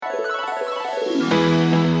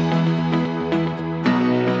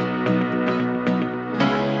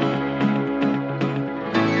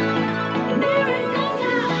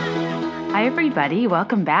everybody.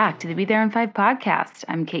 Welcome back to the Be There in 5 podcast.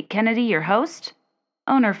 I'm Kate Kennedy, your host,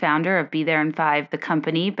 owner-founder of Be There in 5, the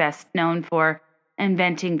company best known for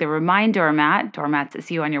inventing the Remind doormat, doormats that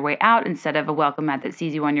see you on your way out instead of a welcome mat that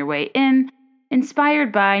sees you on your way in,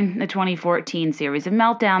 inspired by the 2014 series of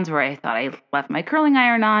meltdowns where I thought I left my curling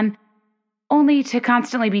iron on, only to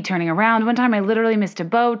constantly be turning around. One time I literally missed a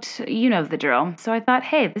boat. You know the drill. So I thought,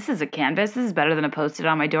 hey, this is a canvas. This is better than a Post-it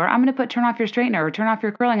on my door. I'm going to put turn off your straightener or turn off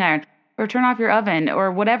your curling iron or turn off your oven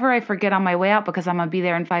or whatever I forget on my way out because I'm going to be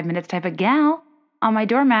there in 5 minutes type of gal on my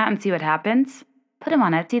doormat and see what happens. Put them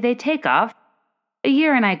on Etsy. They take off. A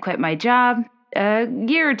year and I quit my job. A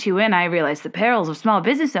year or two in, I realized the perils of small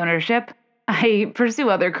business ownership. I pursue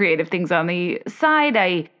other creative things on the side.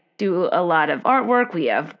 I do a lot of artwork. We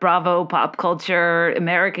have Bravo, pop culture,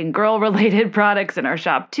 American Girl related products in our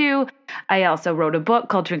shop too. I also wrote a book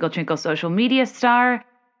called Twinkle Twinkle Social Media Star.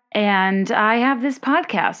 And I have this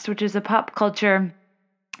podcast, which is a pop culture,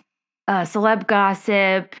 celeb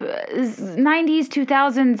gossip, 90s,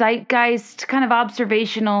 2000s zeitgeist, kind of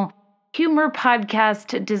observational humor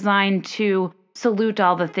podcast designed to salute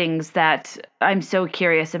all the things that I'm so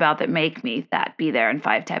curious about that make me that Be There in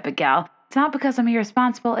 5 type of gal. It's not because I'm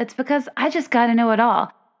irresponsible. It's because I just got to know it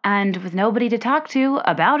all. And with nobody to talk to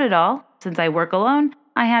about it all, since I work alone,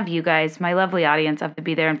 I have you guys, my lovely audience of the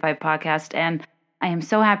Be There in 5 podcast. And I am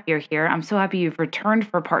so happy you're here. I'm so happy you've returned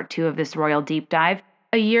for part 2 of this royal deep dive.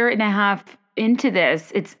 A year and a half into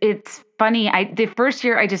this, it's funny. The first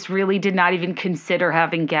year, I just really did not even consider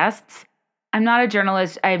having guests. I'm not a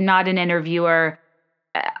journalist. I'm not an interviewer.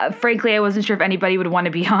 Frankly, I wasn't sure if anybody would want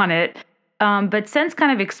to be on it. But since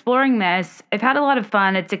kind of exploring this, I've had a lot of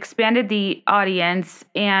fun. It's expanded the audience,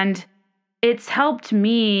 and it's helped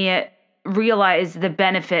me realize the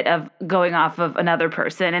benefit of going off of another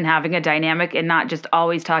person and having a dynamic and not just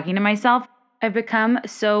always talking to myself. I've become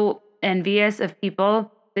so envious of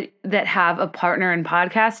people that have a partner in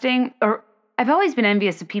podcasting, or I've always been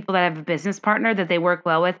envious of people that have a business partner that they work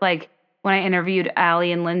well with. Like when I interviewed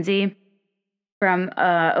Allie and Lindsay from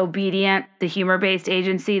Obedient, the humor-based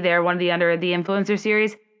agency. They're one of the under the influencer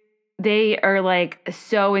series. They are like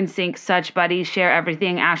so in sync, such buddies, share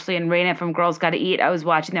everything. Ashley and Raina from Girls Gotta Eat. I was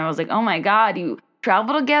watching them. I was like, oh my God, you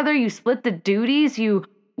travel together, you split the duties, you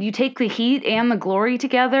take the heat and the glory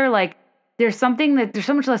together. Like there's so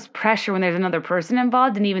much less pressure when there's another person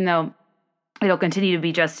involved. And even though it'll continue to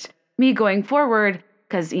be just me going forward,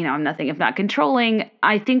 because I'm nothing if not controlling,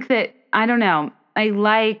 I think that, I don't know, I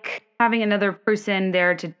like having another person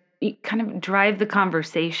there to kind of drive the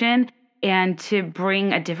conversation and to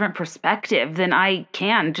bring a different perspective than I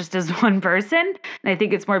can just as one person. And I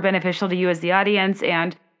think it's more beneficial to you as the audience.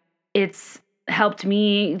 And it's helped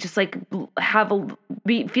me just like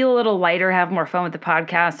feel a little lighter, have more fun with the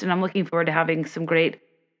podcast. And I'm looking forward to having some great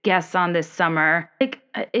guests on this summer.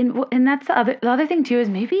 And that's the other thing too, is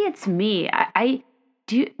maybe it's me.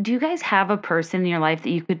 Do you guys have a person in your life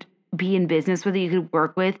that you could be in business with, that you could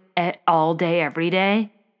work with all day, every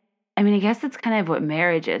day? I mean, I guess that's kind of what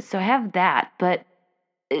marriage is. So I have that. But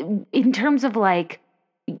in terms of like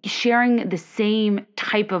sharing the same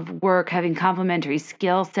type of work, having complementary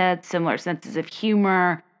skill sets, similar senses of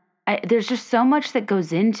humor, there's just so much that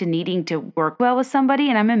goes into needing to work well with somebody.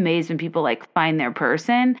 And I'm amazed when people like find their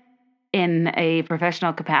person in a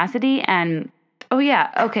professional capacity. And oh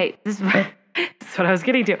yeah, okay, this is what I was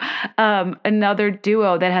getting to. Another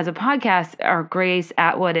duo that has a podcast are Grace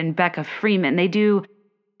Atwood and Becca Freeman. They do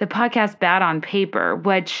the podcast Bad on Paper,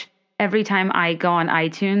 which every time I go on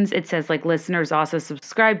iTunes, it says like listeners also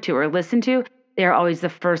subscribe to or listen to. They're always the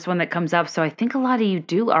first one that comes up. So I think a lot of you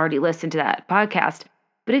do already listen to that podcast.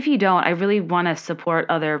 But if you don't, I really want to support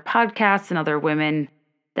other podcasts and other women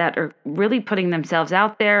that are really putting themselves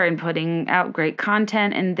out there and putting out great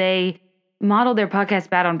content. And they model their podcast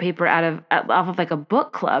Bad on Paper off of like a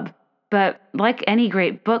book club. But like any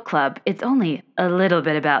great book club, it's only a little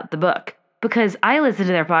bit about the book. Because I listen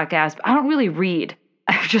to their podcast, but I don't really read.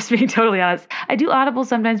 I'm just being totally honest. I do Audible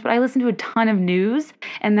sometimes, but I listen to a ton of news,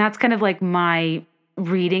 and that's kind of like my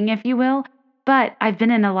reading, if you will. But I've been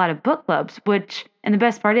in a lot of book clubs, and the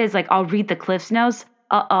best part is like I'll read the Cliffs Notes,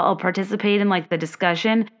 I'll participate in like the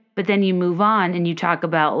discussion, but then you move on and you talk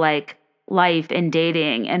about like life and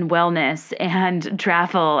dating and wellness and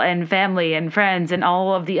travel and family and friends and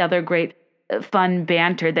all of the other great fun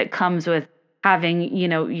banter that comes with having,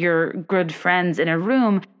 your good friends in a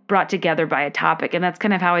room brought together by a topic. And that's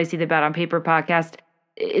kind of how I see the Bad on Paper podcast.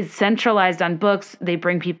 It's centralized on books. They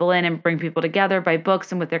bring people in and bring people together by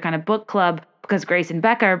books and with their kind of book club, because Grace and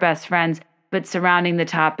Becca are best friends. But surrounding the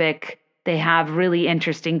topic, they have really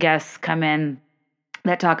interesting guests come in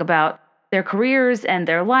that talk about their careers and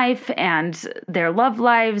their life and their love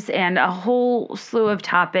lives and a whole slew of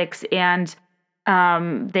topics. And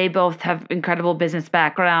they both have incredible business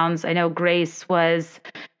backgrounds. I know Grace was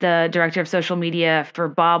the director of social media for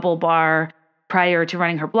Bobble Bar prior to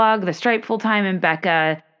running her blog, The Stripe, full-time, and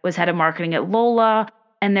Becca was head of marketing at Lola.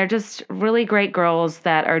 And they're just really great girls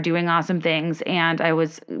that are doing awesome things. And I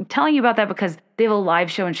was telling you about that because they have a live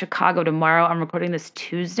show in Chicago tomorrow. I'm recording this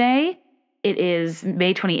Tuesday. It is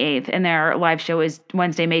May 28th, and their live show is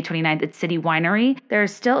Wednesday, May 29th at City Winery.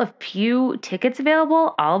 There's still a few tickets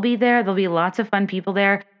available. I'll be there. There'll be lots of fun people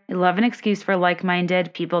there. I love an excuse for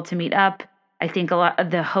like-minded people to meet up. I think a lot of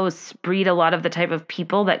the hosts breed a lot of the type of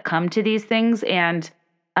people that come to these things, and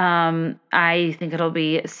I think it'll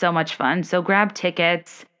be so much fun. So grab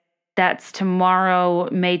tickets. That's tomorrow,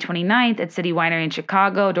 May 29th at City Winery in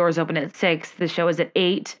Chicago. Doors open at 6. The show is at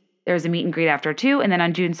 8. There's a meet and greet after 2. And then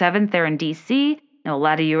on June 7th, they're in D.C. I know a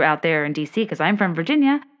lot of you are out there in D.C. because I'm from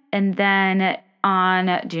Virginia. And then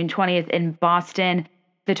on June 20th in Boston,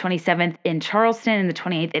 the 27th in Charleston, and the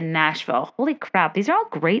 28th in Nashville. Holy crap, these are all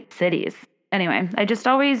great cities. Anyway, I just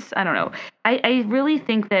always, I don't know. I really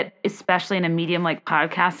think that, especially in a medium like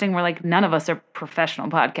podcasting, where like none of us are professional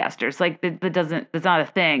podcasters. Like that's not a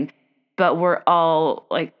thing. But we're all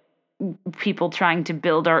like people trying to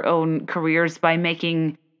build our own careers by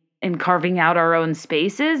making and carving out our own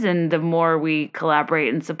spaces. And the more we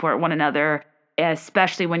collaborate and support one another,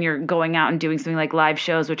 especially when you're going out and doing something like live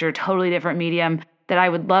shows, which are a totally different medium that I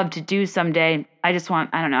would love to do someday. I just want,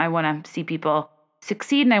 I don't know, I want to see people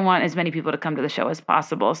succeed, and I want as many people to come to the show as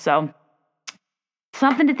possible. So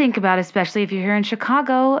something to think about, especially if you're here in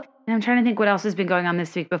Chicago. And I'm trying to think what else has been going on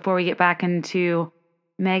this week before we get back into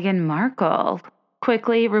Meghan Markle.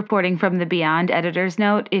 Quickly reporting from the Beyond editor's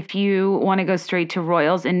note, if you want to go straight to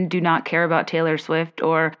royals and do not care about Taylor Swift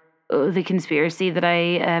or the conspiracy that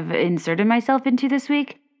I have inserted myself into this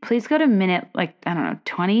week, please go to minute,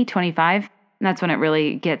 20, 25. And that's when it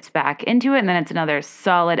really gets back into it. And then it's another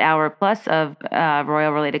solid hour plus of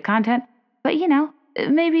royal-related content. But,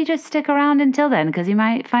 maybe just stick around until then, because you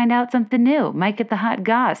might find out something new. Might get the hot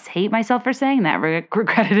goss. Hate myself for saying that.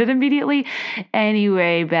 Regretted it immediately.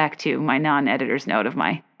 Anyway, back to my non-editor's note of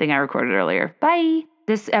my thing I recorded earlier. Bye!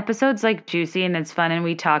 This episode's juicy and it's fun, and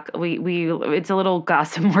we talk, it's a little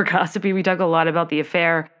more gossipy. We talk a lot about the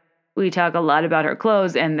affair. We talk a lot about her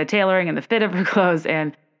clothes and the tailoring and the fit of her clothes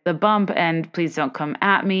and the bump, and please don't come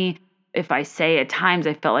at me if I say at times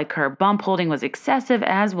I felt like her bump holding was excessive,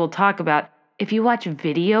 as we'll talk about. If you watch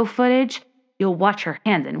video footage, you'll watch her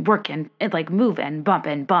hands and work and move and bump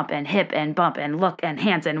and hip and bump and look and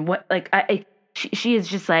hands and what, she is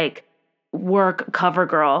just work cover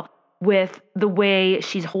girl with the way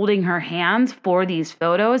she's holding her hands for these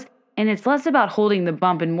photos. And it's less about holding the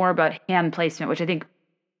bump and more about hand placement, which I think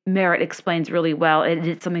Merritt explains really well.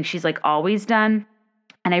 It's something she's always done.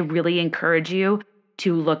 And I really encourage you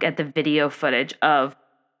to look at the video footage of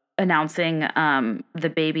announcing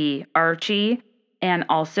the baby Archie. And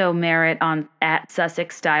also Merritt at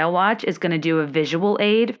Sussex Style Watch is going to do a visual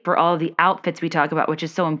aid for all the outfits we talk about, which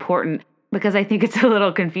is so important because I think it's a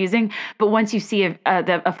little confusing. But once you see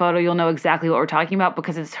a photo, you'll know exactly what we're talking about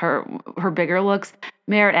because it's her bigger looks.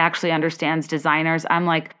 Merritt actually understands designers. I'm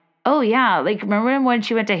like, oh yeah, remember when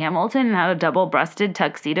she went to Hamilton and had a double-breasted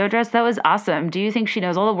tuxedo dress? That was awesome. Do you think she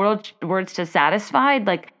knows all the words to Satisfied?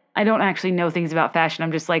 I don't actually know things about fashion.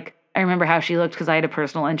 I'm just I remember how she looked because I had a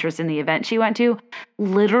personal interest in the event she went to.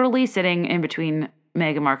 Literally sitting in between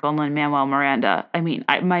Meghan Markle and Lin-Manuel Miranda. I mean,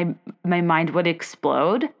 my mind would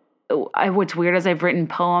explode. What's weird is I've written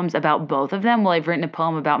poems about both of them. Well, I've written a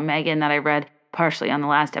poem about Meghan that I read partially on the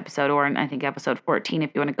last episode, or in, I think, episode 14,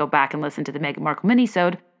 if you want to go back and listen to the Meghan Markle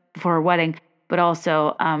minisode before her wedding. But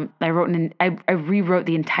also, I rewrote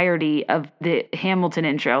the entirety of the Hamilton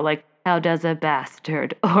intro, how does a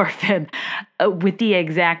bastard orphan, with the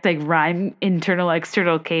exact rhyme, internal,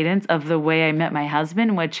 external cadence of the way I met my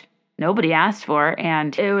husband, which nobody asked for.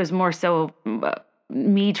 And it was more so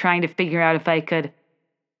me trying to figure out if I could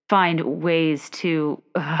find ways to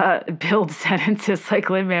build sentences like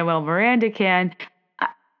Lin-Manuel Miranda can.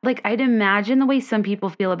 I'd imagine the way some people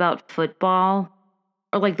feel about football,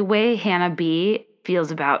 or the way Hannah B feels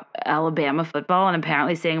about Alabama football and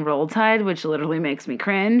apparently saying Roll Tide, which literally makes me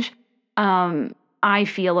cringe. I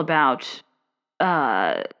feel about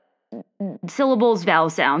syllables, vowel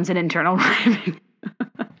sounds, and internal rhyming.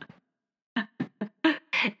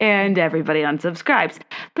 And everybody unsubscribes.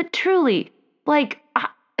 But truly,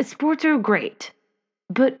 sports are great.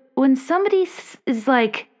 But when somebody is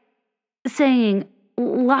saying,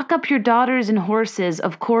 lock up your daughters and horses,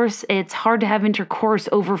 of course it's hard to have intercourse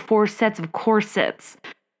over 4 sets of corsets.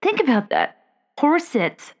 Think about that.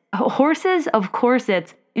 Horses of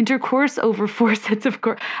corsets, intercourse over four sets of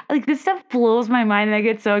corsets. Like, this stuff blows my mind, and I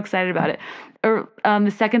get so excited about it. Or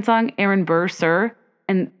the second song, Aaron Burr, Sir,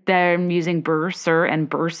 and they're using Burr, Sir, and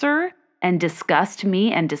Bursar, and disgust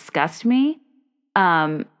me.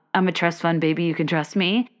 I'm a trust fund baby. You can trust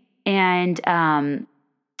me. And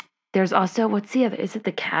there's also, what's the other? Is it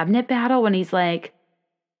the cabinet battle when he's like,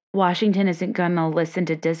 Washington isn't going to listen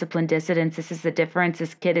to disciplined dissidents. This is the difference.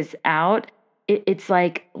 This kid is out. It's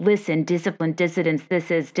like, listen, disciplined dissidents.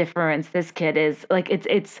 This is difference. This kid is like,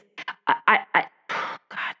 God.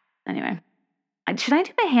 Anyway, should I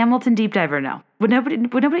do a Hamilton deep dive or no? Would nobody,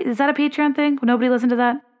 is that a Patreon thing? Would nobody listen to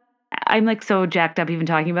that? I'm like so jacked up even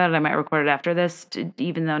talking about it. I might record it after this,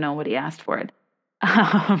 even though nobody asked for it.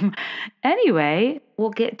 Anyway,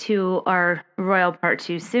 we'll get to our Royal Part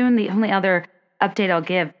 2 soon. The only other update I'll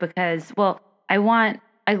give, because, well, I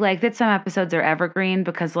like that some episodes are evergreen,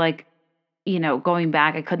 because, like, you know, going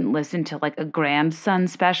back, I couldn't listen to like a grandson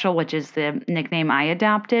special, which is the nickname I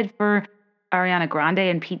adopted for Ariana Grande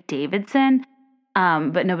and Pete Davidson.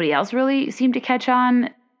 But nobody else really seemed to catch on.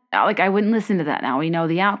 Like, I wouldn't listen to that now. We know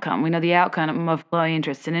the outcome. We know the outcome of Chloe and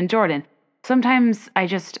Tristan and Jordan. Sometimes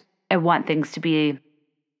I want things to be,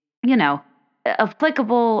 you know,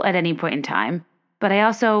 applicable at any point in time. But I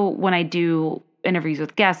also, when I do interviews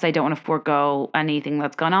with guests, I don't want to forego anything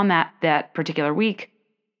that's gone on that particular week.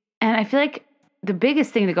 And I feel like the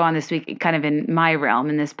biggest thing to go on this week, kind of in my realm,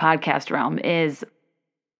 in this podcast realm, is,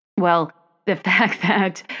 well, the fact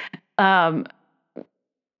that,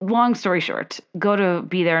 long story short, go to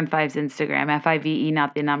Be There in Five's Instagram, FIVE,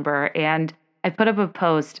 not the number. And I put up a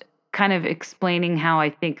post kind of explaining how I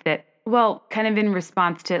think that, well, kind of in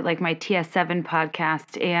response to like my TS7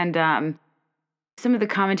 podcast and some of the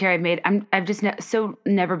commentary I've made. I've just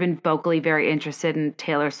never been vocally very interested in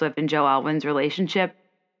Taylor Swift and Joe Alwyn's relationship.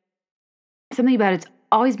 Something about it's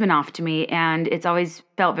always been off to me, and it's always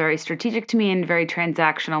felt very strategic to me and very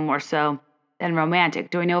transactional, more so than romantic.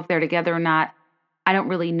 Do I know if they're together or not? I don't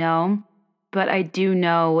really know, but I do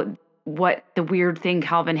know what the weird thing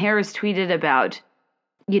Calvin Harris tweeted about,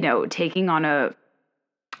 you know, taking on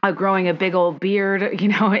growing a big old beard, you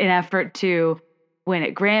know, in effort to win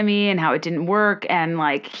at Grammy, and how it didn't work. And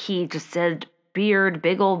like, he just said beard,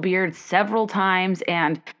 big old beard several times.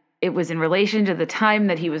 And it was in relation to the time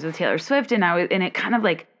that he was with Taylor Swift. And it kind of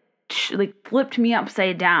like flipped me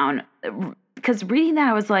upside down, because reading that,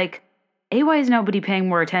 I was like, A, why is nobody paying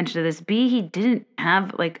more attention to this? B, he didn't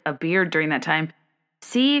have like a beard during that time.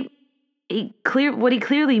 C, what he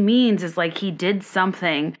clearly means is like he did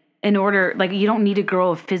something in order, like, you don't need to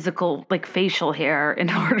grow a physical, like, facial hair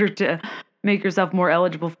in order to make yourself more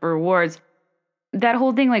eligible for awards. That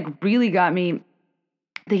whole thing like really got me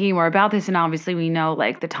thinking more about this. And obviously we know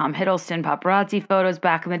like the Tom Hiddleston paparazzi photos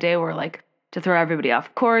back in the day were like to throw everybody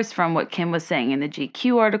off course from what Kim was saying in the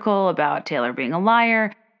GQ article about Taylor being a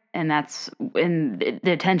liar. And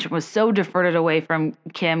the attention was so diverted away from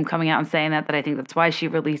Kim coming out and saying that I think that's why she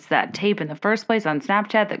released that tape in the first place on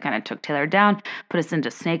Snapchat that kind of took Taylor down, put us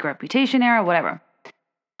into snake reputation era, whatever.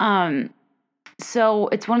 So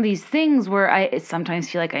it's one of these things where I sometimes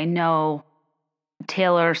feel like I know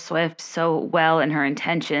Taylor Swift so well, and her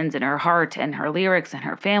intentions and her heart and her lyrics and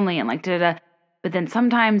her family and like da-da-da. But then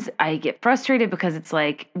sometimes I get frustrated because it's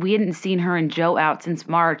like we hadn't seen her and Joe out since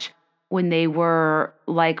March, when they were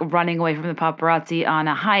like running away from the paparazzi on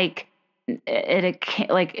a hike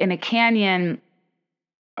in a canyon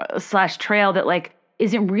 / trail that like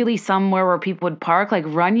isn't really somewhere where people would park. Like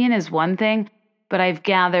Runyon is one thing, but I've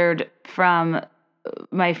gathered from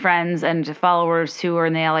my friends and followers who are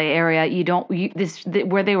in the LA area,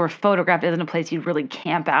 where they were photographed isn't a place you'd really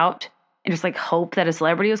camp out and just like hope that a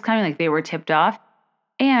celebrity was coming. Like they were tipped off.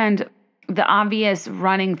 And the obvious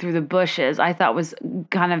running through the bushes, I thought was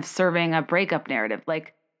kind of serving a breakup narrative.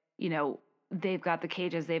 Like, you know, they've got the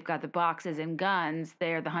cages, they've got the boxes and guns.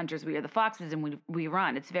 They're the hunters, we are the foxes, and we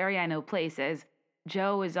run. It's very I know places.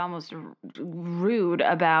 Joe is almost rude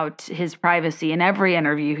about his privacy in every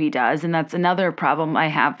interview he does. And that's another problem I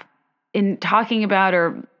have in talking about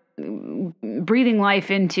or breathing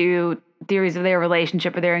life into theories of their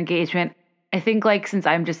relationship or their engagement. I think, like, since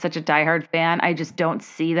I'm just such a diehard fan, I just don't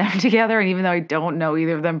see them together. And even though I don't know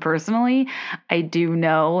either of them personally, I do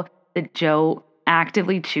know that Joe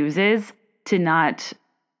actively chooses to not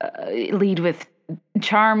lead with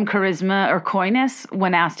charm, charisma, or coyness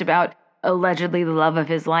when asked about allegedly the love of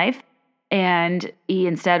his life. And he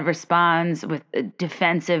instead responds with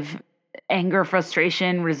defensive anger,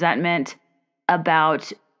 frustration, resentment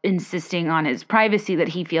about insisting on his privacy that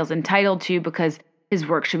he feels entitled to because his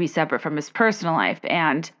work should be separate from his personal life.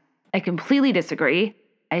 And I completely disagree.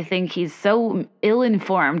 I think he's so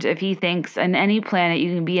ill-informed if he thinks on any planet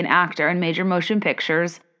you can be an actor in major motion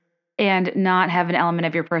pictures and not have an element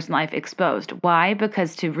of your personal life exposed. Why?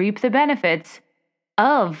 Because to reap the benefits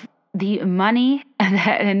of the money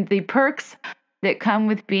and the perks that come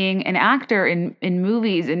with being an actor in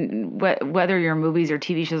movies, and whether you're movies or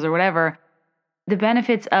TV shows or whatever, the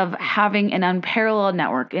benefits of having an unparalleled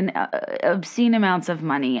network and obscene amounts of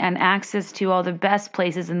money and access to all the best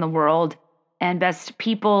places in the world and best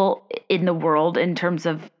people in the world in terms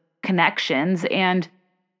of connections, and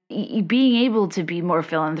being able to be more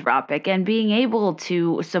philanthropic and being able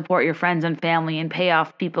to support your friends and family and pay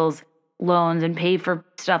off people's loans and pay for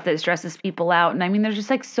stuff that stresses people out. And I mean, there's just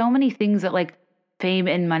like so many things that like fame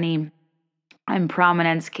and money and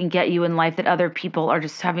prominence can get you in life that other people are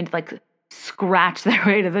just having to like scratch their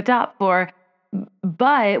way to the top for.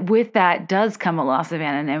 But with that does come a loss of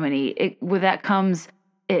anonymity. With that comes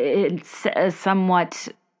it's a somewhat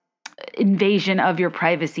invasion of your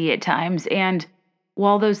privacy at times. And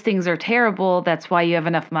while those things are terrible, that's why you have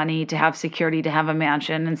enough money to have security, to have a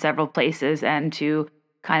mansion in several places, and to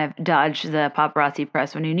kind of dodge the paparazzi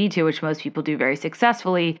press when you need to, which most people do very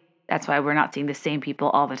successfully. That's why we're not seeing the same people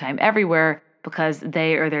all the time everywhere, because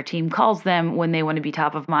they or their team calls them when they want to be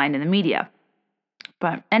top of mind in the media.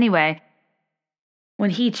 But anyway, when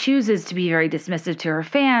he chooses to be very dismissive to her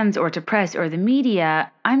fans or to press or the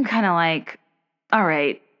media, I'm kind of like, all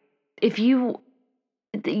right,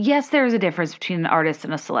 yes, there is a difference between an artist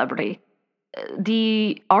and a celebrity.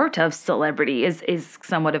 The art of celebrity is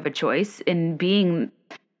somewhat of a choice in being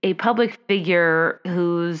a public figure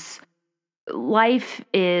whose life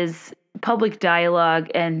is public dialogue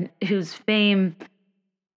and whose fame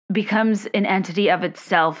becomes an entity of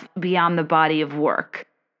itself beyond the body of work.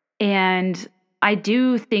 And I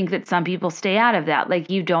do think that some people stay out of that. Like,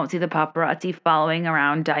 you don't see the paparazzi following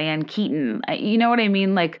around Diane Keaton. You know what I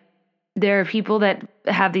mean? Like, there are people that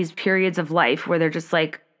have these periods of life where they're just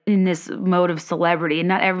like in this mode of celebrity, and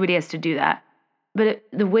not everybody has to do that. But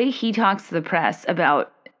the way he talks to the press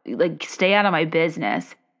about like, stay out of my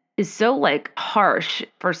business, is so like harsh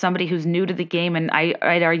for somebody who's new to the game. And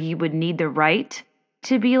I'd argue would need the right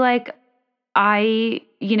to be like, I,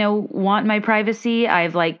 want my privacy.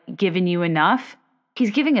 I've like given you enough.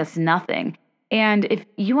 He's giving us nothing. And if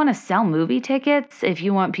you want to sell movie tickets, if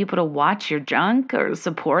you want people to watch your junk or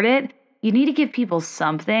support it, you need to give people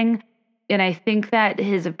something. And I think that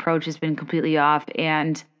his approach has been completely off.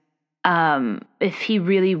 And if he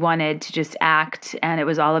really wanted to just act and it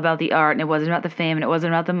was all about the art and it wasn't about the fame and it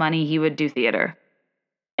wasn't about the money, he would do theater.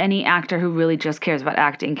 Any actor who really just cares about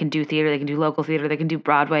acting can do theater. They can do local theater. They can do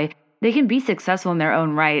Broadway. They can be successful in their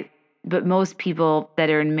own right. But most people that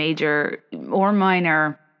are in major or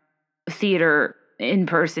minor theater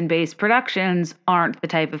in-person based productions aren't the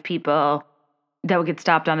type of people that would get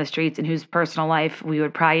stopped on the streets and whose personal life we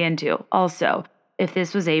would pry into. Also, if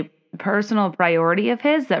this was a personal priority of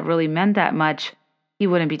his that really meant that much, he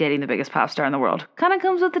wouldn't be dating the biggest pop star in the world. Kind of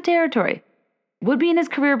comes with the territory. Would be in his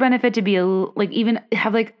career benefit to be even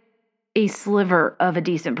have like a sliver of a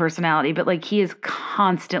decent personality, but like he is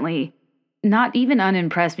constantly not even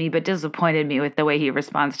unimpressed me, but disappointed me with the way he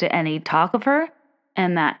responds to any talk of her,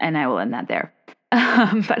 and I will end that there.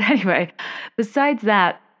 But anyway, besides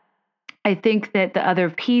that, I think that the other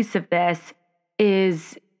piece of this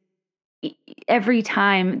is every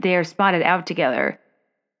time they're spotted out together,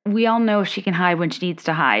 we all know she can hide when she needs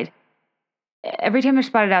to hide. Every time they're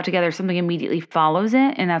spotted out together, something immediately follows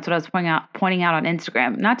it. And that's what I was pointing out on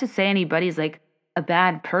Instagram. Not to say anybody's like a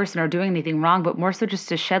bad person or doing anything wrong, but more so just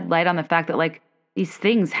to shed light on the fact that like these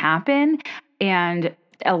things happen and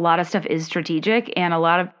a lot of stuff is strategic and a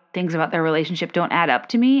lot of things about their relationship don't add up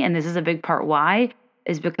to me. And this is a big part why,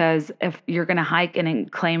 is because if you're going to hike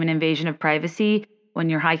and claim an invasion of privacy when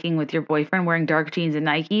you're hiking with your boyfriend wearing dark jeans and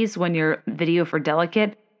Nikes, when your video for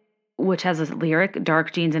Delicate, which has a lyric,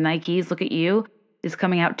 dark jeans and Nikes, look at you, is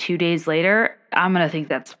coming out 2 days later, I'm going to think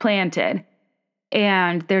that's planted.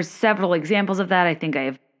 And there's several examples of that. I think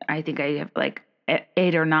I have like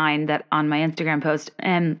 8 or 9 that on my Instagram post.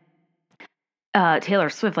 And Taylor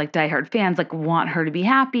Swift, like diehard fans, like want her to be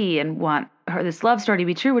happy and want her this love story to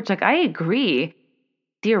be true, which like I agree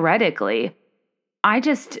theoretically. I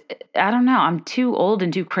don't know. I'm too old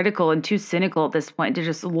and too critical and too cynical at this point to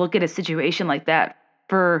just look at a situation like that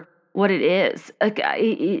for what it is. Like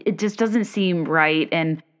it just doesn't seem right.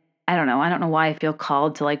 And I don't know. I don't know why I feel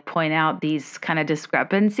called to like point out these kind of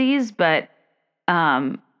discrepancies, but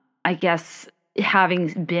I guess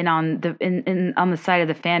having been on the side of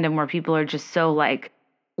the fandom where people are just so like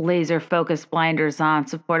laser focused, blinders on,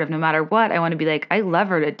 supportive no matter what, I want to be like, I love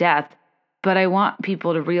her to death, but I want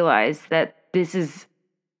people to realize that this is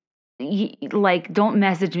like, don't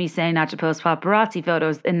message me saying not to post paparazzi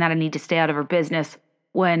photos and that I need to stay out of her business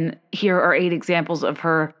when here are 8 examples of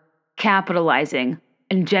her capitalizing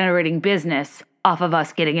and generating business off of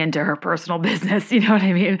us getting into her personal business. You know what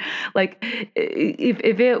I mean? Like,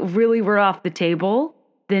 if it really were off the table,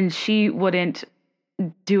 then she wouldn't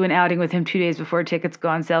do an outing with him 2 days before tickets go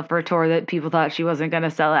on sale for a tour that people thought she wasn't going to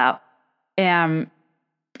sell out. And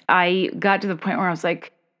I got to the point where I was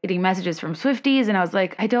like getting messages from Swifties, and I was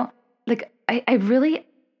like, I don't like. I really,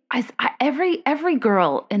 every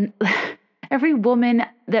girl and every woman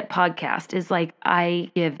that podcast is like, I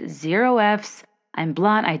give 0 Fs. I'm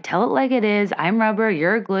blunt. I tell it like it is. I'm rubber.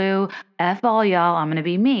 You're glue. F all y'all. I'm gonna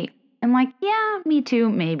be me. And like, yeah, me too.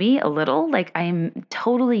 Maybe a little. Like, I'm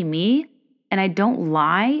totally me, and I don't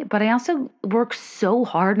lie. But I also work so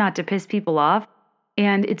hard not to piss people off.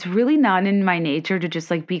 And it's really not in my nature to just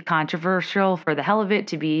like be controversial for the hell of it,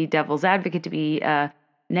 to be devil's advocate, to be a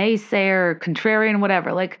naysayer, contrarian,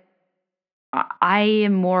 whatever. Like, I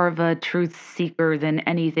am more of a truth seeker than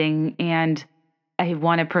anything. And I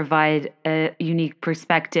want to provide a unique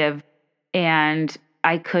perspective. And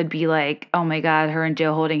I could be like, oh my God, her and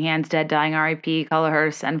Joe holding hands, dead, dying, RIP, color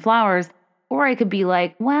her, send flowers. Or I could be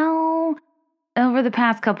like, well, over the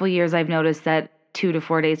past couple of years, I've noticed that 2 to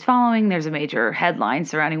 4 days following, there's a major headline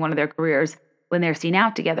surrounding one of their careers when they're seen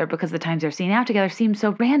out together, because the times they're seen out together seem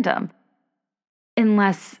so random.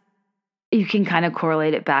 Unless you can kind of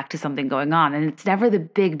correlate it back to something going on. And it's never the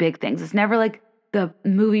big things. It's never like the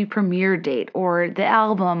movie premiere date or the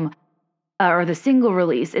album or the single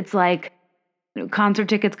release. It's like concert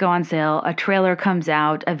tickets go on sale, a trailer comes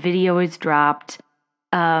out, a video is dropped,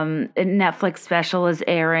 a Netflix special is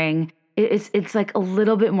airing. It's like a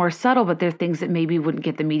little bit more subtle, but there are things that maybe wouldn't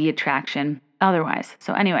get the media traction otherwise.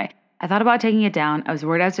 So anyway, I thought about taking it down. I was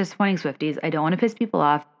worried I was disappointing Swifties. I don't want to piss people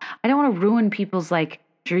off. I don't want to ruin people's like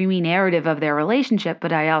dreamy narrative of their relationship,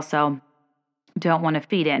 but I also don't want to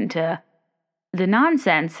feed into the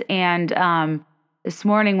nonsense. And this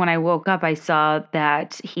morning when I woke up, I saw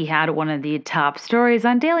that he had one of the top stories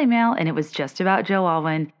on Daily Mail, and it was just about Joe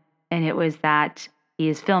Alwyn, and it was that he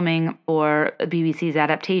is filming for BBC's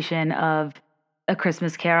adaptation of A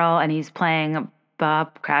Christmas Carol, and he's playing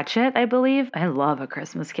Bob Cratchit, I believe. I love A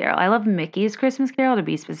Christmas Carol. I love Mickey's Christmas Carol, to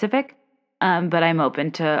be specific, but I'm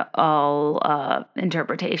open to all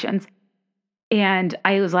interpretations. And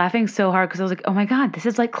I was laughing so hard because I was like, oh my God, this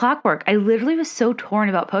is like clockwork. I literally was so torn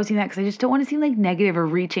about posting that because I just don't want to seem like negative or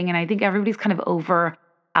reaching, and I think everybody's kind of over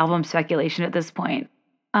album speculation at this point.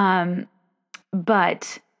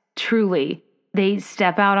 But truly, they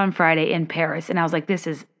step out on Friday in Paris, and I was like, this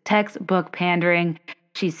is textbook pandering.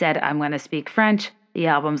 She said, I'm going to speak French. The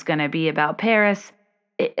album's going to be about Paris,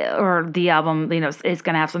 or the album, is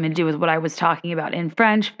going to have something to do with what I was talking about in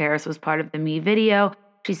French. Paris was part of the Me video.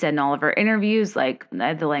 She said in all of her interviews, like,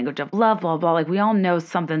 the language of love, blah, blah. Like, we all know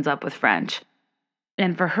something's up with French.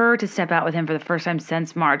 And for her to step out with him for the first time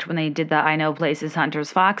since March, when they did the I Know Places,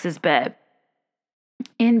 Hunters, Foxes bit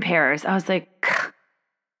in Paris, I was like,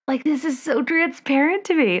 this is so transparent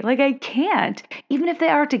to me. Like, I can't. Even if they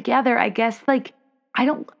are together, I guess, like, I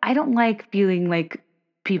don't like feeling like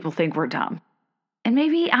people think we're dumb. And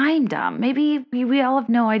maybe I'm dumb. Maybe we all have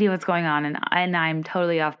no idea what's going on, and I'm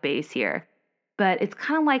totally off base here. But it's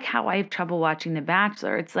kind of like how I have trouble watching The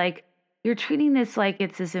Bachelor. It's like, you're treating this like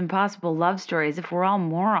it's this impossible love story as if we're all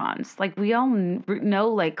morons. Like, we all know,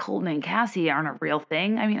 like, Colton and Cassie aren't a real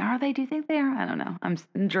thing. I mean, are they? Do you think they are? I don't know. I'm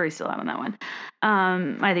jury's still out on that one.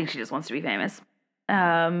 I think she just wants to be famous.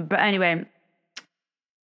 But anyway,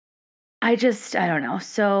 I don't know.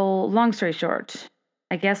 So long story short,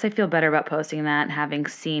 I guess I feel better about posting that, having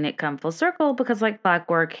seen it come full circle, because like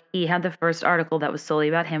clockwork, he had the first article that was solely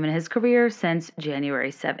about him and his career since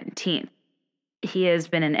January 17th. He has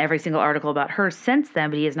been in every single article about her since then,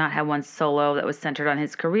 but he has not had one solo that was centered on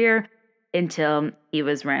his career until he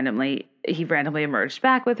randomly emerged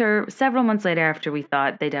back with her several months later after we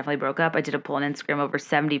thought they definitely broke up. I did a poll on Instagram. Over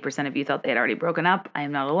 70% of you thought they had already broken up. I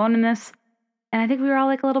am not alone in this. And I think we were all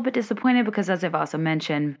like a little bit disappointed because, as I've also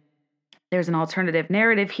mentioned, there's an alternative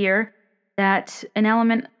narrative here that an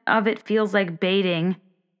element of it feels like baiting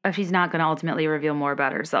if she's not going to ultimately reveal more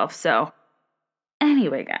about herself. So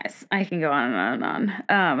anyway, guys, I can go on and on and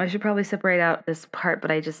on. I should probably separate out this part, but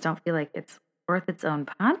I just don't feel like it's worth its own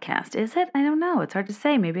podcast, is it? I don't know. It's hard to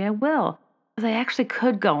say. Maybe I will, because I actually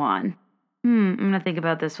could go on. I'm going to think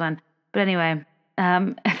about this one. But anyway,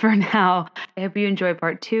 for now, I hope you enjoy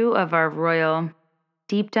part 2 of our royal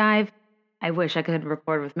deep dive. I wish I could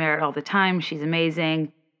record with Merritt all the time. She's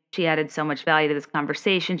amazing. She added so much value to this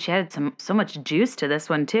conversation. She added so much juice to this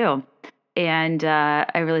one, too. And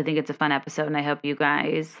I really think it's a fun episode, and I hope you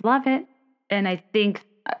guys love it. And I think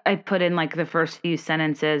I put in like the first few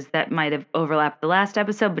sentences that might have overlapped the last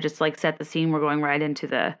episode, but just like set the scene. We're going right into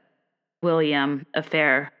the William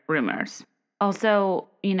affair rumors. Also,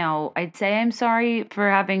 I'd say I'm sorry for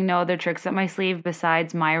having no other tricks up my sleeve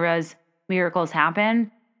besides Myra's Miracles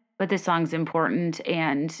Happen, but this song's important,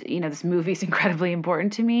 and, this movie's incredibly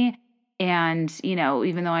important to me. And,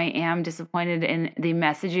 even though I am disappointed in the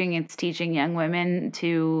messaging it's teaching young women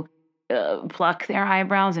to pluck their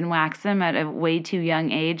eyebrows and wax them at a way too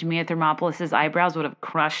young age, Mia Thermopolis' eyebrows would have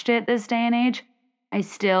crushed it this day and age. I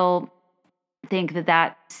still think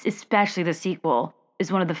that especially the sequel,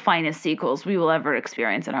 is one of the finest sequels we will ever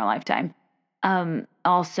experience in our lifetime.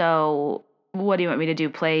 Also, what do you want me to do?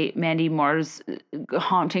 Play Mandy Moore's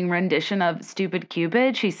haunting rendition of Stupid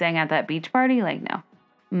Cupid she sang at that beach party? Like, no.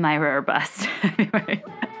 Myra or bust. Anyway,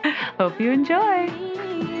 hope you enjoy.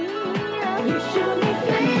 You should be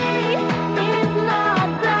free. It's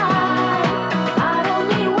not right. I don't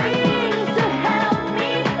need wings to help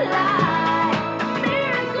me fly.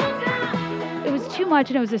 Miracles happen. It was too much,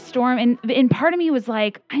 and it was a storm, and part of me was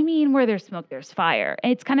like, I mean, where there's smoke, there's fire.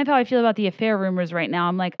 And it's kind of how I feel about the affair rumors right now.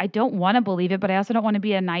 I'm like, I don't want to believe it, but I also don't want to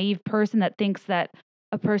be a naive person that thinks that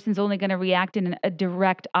a person's only going to react in a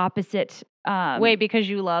direct opposite way because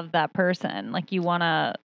you love that person. Like you want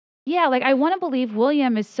to. Yeah, like I want to believe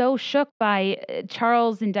William is so shook by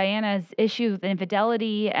Charles and Diana's issues with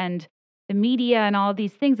infidelity and the media and all of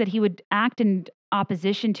these things that he would act in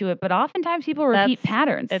opposition to it. But oftentimes people repeat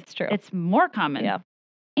patterns. It's true. It's more common. Yeah.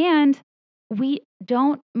 And we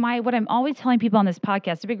don't, what I'm always telling people on this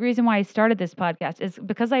podcast, the big reason why I started this podcast is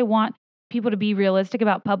because I want people to be realistic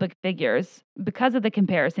about public figures because of the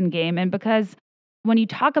comparison game, and because when you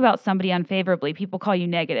talk about somebody unfavorably, people call you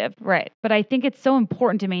negative. Right. But I think it's so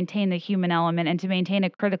important to maintain the human element and to maintain a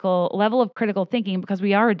critical level of critical thinking because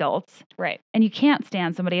we are adults. Right. And you can't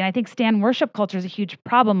stand somebody. And I think stan worship culture is a huge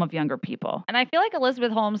problem of younger people. And I feel like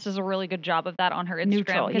Elizabeth Holmes does a really good job of that on her Instagram.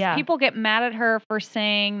 Neutral, because people get mad at her for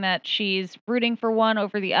saying that she's rooting for one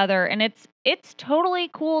over the other. And it's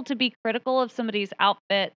totally cool to be critical of somebody's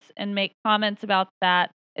outfits and make comments about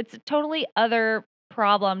that. It's a totally other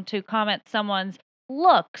problem to comment someone's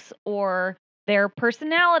looks or their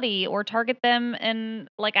personality or target them in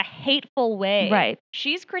like a hateful way. Right.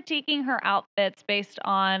 She's critiquing her outfits based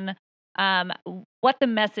on what the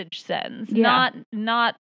message sends,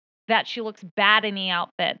 not that she looks bad in the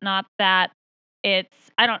outfit, not that it's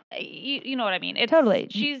you know what I mean. It's totally.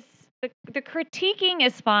 She's the critiquing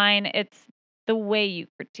is fine. It's the way you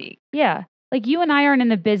critique. Yeah. Like you and I aren't in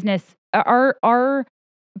the business. Our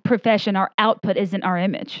profession, our output isn't our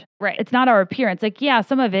image. Right. It's not our appearance. Like, yeah,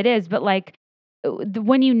 some of it is, but like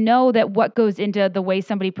when you know that what goes into the way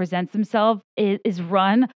somebody presents themselves is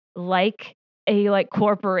run like a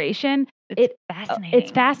corporation, it's fascinating.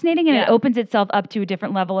 It's fascinating, and it opens itself up to a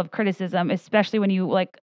different level of criticism, especially when you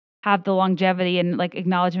have the longevity and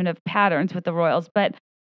acknowledgement of patterns with the royals. But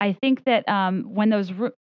I think that when those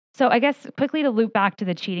so I guess quickly to loop back to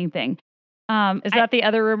the cheating thing. Is that the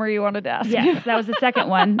other rumor you wanted to ask? Yes, that was the second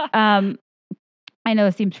one. I know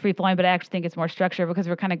it seems free flowing, but I actually think it's more structured because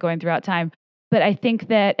we're kind of going throughout time. But I think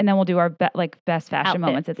that, and then we'll do our best fashion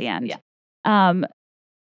moments at the end. Yeah.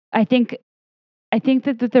 I think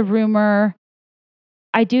that the rumor.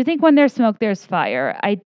 I do think when there's smoke, there's fire.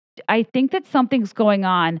 I think that something's going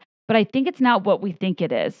on, but I think it's not what we think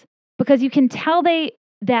it is, because you can tell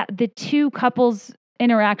that the two couples'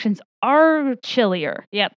 interactions are chillier.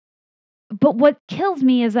 Yep. But what kills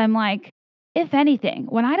me is I'm like, if anything,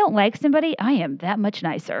 when I don't like somebody, I am that much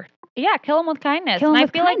nicer. Yeah, kill them with kindness. And I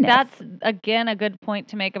feel like that's, again, a good point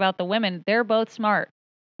to make about the women. They're both smart.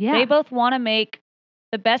 Yeah. They both want to make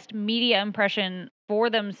the best media impression for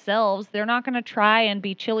themselves. They're not going to try and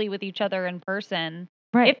be chilly with each other in person.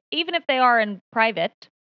 Right. Even if they are in private,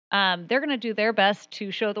 they're going to do their best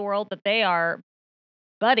to show the world that they are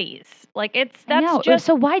buddies.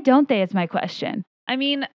 So why don't they, is my question. I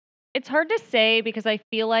mean, it's hard to say because I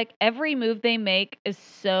feel like every move they make is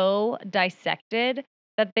so dissected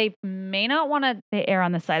that they may not want to err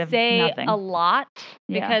on the side of say nothing. A lot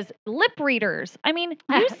because lip readers. I mean,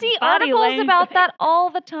 you see articles language. About that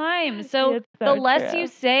all the time. So the less true. you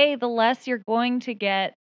say, the less you're going to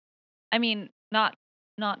get. I mean, not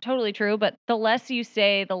totally true, but the less you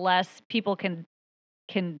say, the less people can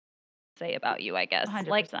say about you, I guess. 100%.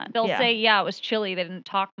 Like they'll say, yeah, it was chilly. They didn't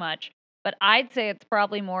talk much. But I'd say it's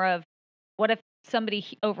probably more of, what if somebody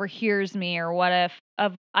overhears me, or what if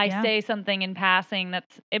I say something in passing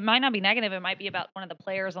it might not be negative. It might be about one of the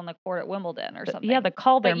players on the court at Wimbledon or something. Yeah, the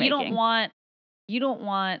call they're making. You don't want you don't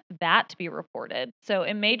want that to be reported. So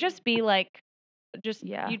it may just be like,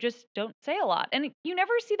 you just don't say a lot. And you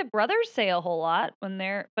never see the brothers say a whole lot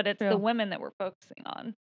but it's the True. women that we're focusing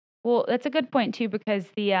on. Well, that's a good point too, because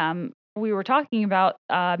we were talking about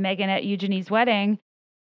Meghan at Eugenie's wedding,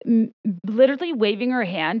 literally waving her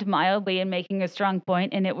hand mildly and making a strong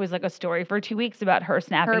point, and it was like a story for 2 weeks about her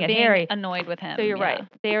snapping Her at being Harry. annoyed with him. So you're yeah. right.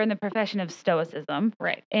 They are in the profession of stoicism,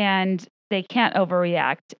 Right. and they can't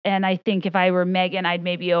overreact. And I think if I were Meghan, I'd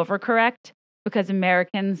maybe overcorrect because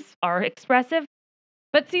Americans are expressive.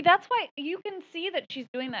 But see, that's why you can see that she's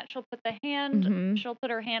doing that. She'll Mhm. she'll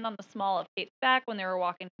put her hand on the small of Kate's back when they were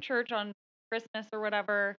walking to church on Christmas or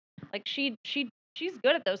whatever. Like she's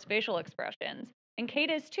good at those facial expressions. And Kate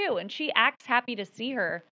is too, and she acts happy to see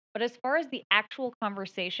her. But as far as the actual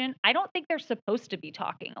conversation, I don't think they're supposed to be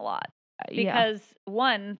talking a lot. Yeah. Because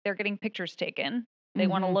one, they're getting pictures taken. They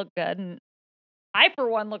want to Mhm. look good, and I, for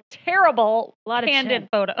one, look terrible. A lot of candid chin.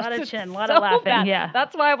 photos. A lot of It's chin. A lot so of laughing. bad. Yeah.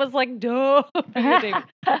 That's why I was like, duh.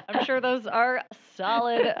 I'm sure those are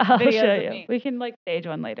solid I'll videos show of you. me. We can like stage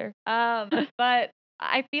one later. But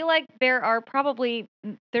I feel like there's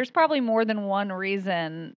probably more than one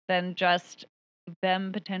reason than just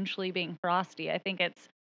them potentially being frosty. I think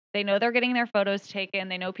they know they're getting their photos taken.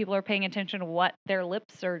 They know people are paying attention to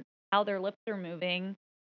how their lips are moving.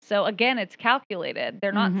 So again, it's calculated.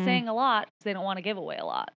 They're not Mhm. saying a lot because they don't want to give away a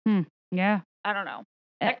lot. Yeah. I don't know.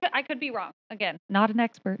 Uh, I could be wrong. Again, not an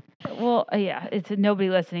expert. Well, yeah, it's nobody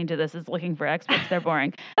listening to this is looking for experts. They're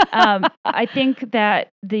boring. I think that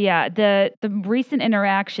the recent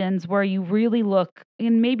interactions where you really look,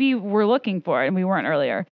 and maybe we're looking for it and we weren't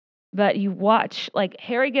earlier, but you watch like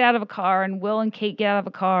Harry get out of a car and Will and Kate get out of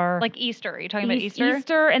a car. Like Easter. Are you talking about Easter?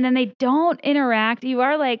 Easter, and then they don't interact. You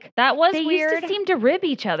are like, that was they weird. used to seem to rib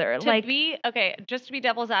each other. Just to be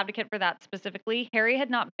devil's advocate for that specifically, Harry had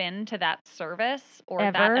not been to that service or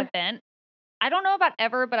Ever? that event. I don't know about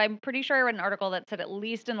ever, but I'm pretty sure I read an article that said at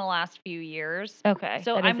least in the last few years. Okay.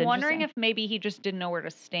 So that is I'm wondering interesting. if maybe he just didn't know where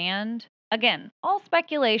to stand. Again, all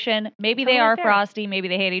speculation. Maybe Totally they are fair. frosty. Maybe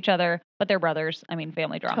they hate each other, but they're brothers. I mean,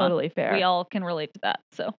 family drama. Totally fair. We all can relate to that.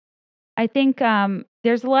 So I think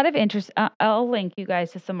there's a lot of interest. I'll link you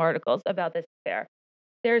guys to some articles about this affair.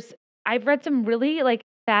 I've read some really like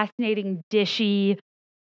fascinating, dishy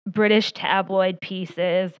British tabloid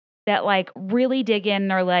pieces that like really dig in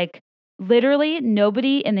and are like, literally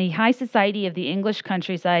nobody in the high society of the English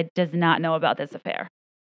countryside does not know about this affair.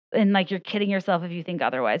 And like, you're kidding yourself if you think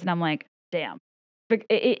otherwise. And I'm like, damn.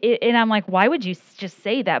 And I'm like, why would you just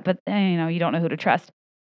say that? But you don't know who to trust.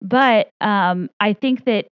 But I think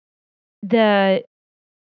that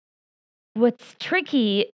what's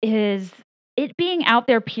tricky is it being out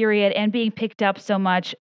there, period, and being picked up so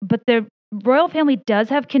much. But the royal family does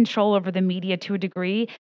have control over the media to a degree.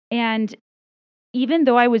 And even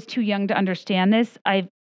though I was too young to understand this, I've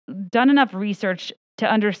done enough research to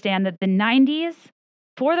understand that the 90s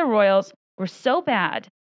for the royals were so bad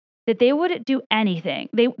that they would do anything.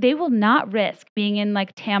 They will not risk being in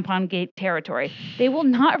like tampon gate territory. They will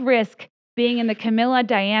not risk being in the Camilla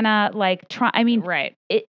Diana right.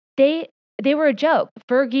 They were a joke.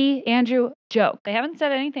 Fergie, Andrew, joke. They haven't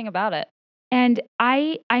said anything about it. And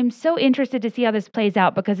I'm so interested to see how this plays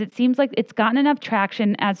out because it seems like it's gotten enough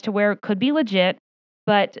traction as to where it could be legit.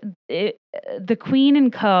 But the Queen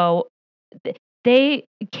and co,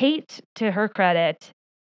 Kate, to her credit,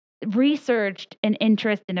 researched an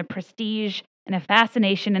interest and a prestige and a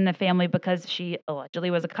fascination in the family because she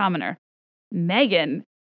allegedly was a commoner. Meghan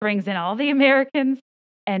brings in all the Americans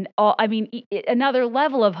and another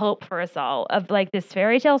level of hope for us all of like this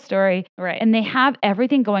fairy tale story. Right. And they have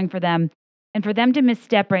everything going for them. And for them to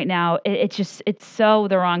misstep right now, it's so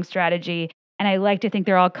the wrong strategy. And I like to think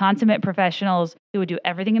they're all consummate professionals who would do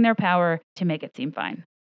everything in their power to make it seem fine.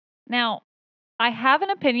 Now, I have an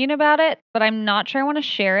opinion about it, but I'm not sure I want to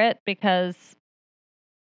share it because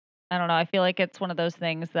I don't know. I feel like it's one of those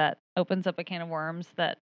things that opens up a can of worms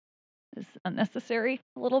that is unnecessary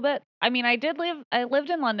a little bit. I mean, I lived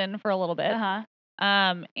in London for a little bit.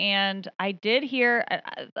 And I did hear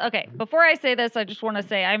okay, before I say this, I just want to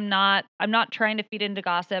say I'm not trying to feed into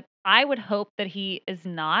gossip. I would hope that he is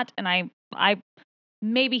not, and I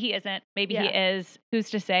maybe he isn't, maybe he is. Who's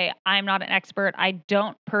to say? I'm not an expert. I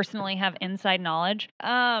don't personally have inside knowledge.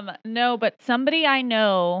 No, but somebody I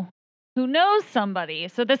know who knows somebody.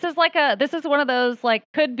 So this is one of those like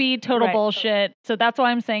could be total bullshit. So that's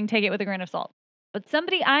why I'm saying take it with a grain of salt. But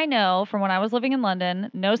somebody I know from when I was living in London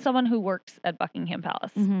knows someone who works at Buckingham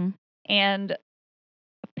Palace. Mm-hmm. And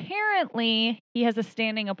apparently he has a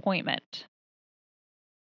standing appointment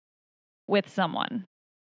with someone.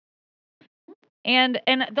 And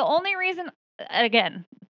the only reason again,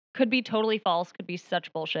 could be totally false, could be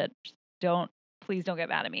such bullshit. Just please don't get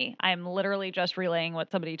mad at me. I'm literally just relaying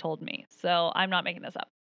what somebody told me. So I'm not making this up.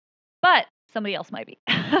 But somebody else might be.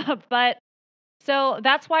 But so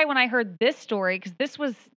that's why when I heard this story, because this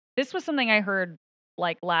was something I heard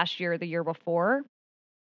like last year, or the year before.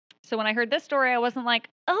 So when I heard this story, I wasn't like,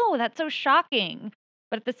 oh, that's so shocking.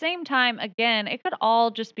 But at the same time, again, it could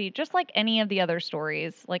all just be just like any of the other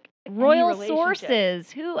stories, like royal relationship.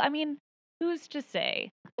 sources. I mean, who's to say?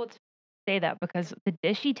 Well, to say that because the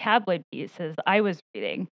Dishy tabloid pieces I was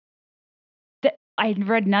reading, that I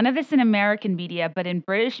read none of this in American media, but in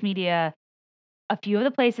British media, a few of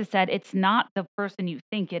the places said it's not the person you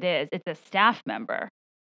think it is; it's a staff member,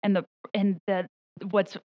 and the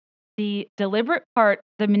what's the deliberate part,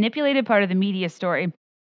 the manipulated part of the media story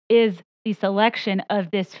is the selection of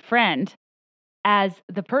this friend as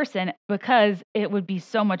the person because it would be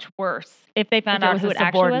so much worse If they found if it out was who a it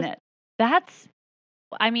actually was, subordinate. that's,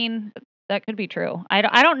 I mean, that could be true. I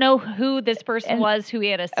don't know who this person And was, who he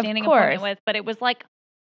had a standing appointment course. with, but it was like,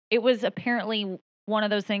 it was apparently one of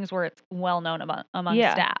those things where it's well known among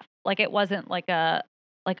Yeah. staff. Like it wasn't like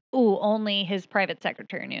ooh, only his private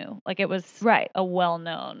secretary knew. Like it was Right. a well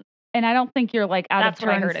known. And I don't think you're like out That's of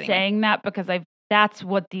what I turn heard anyway. saying that because that's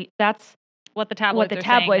What the what tabloids the are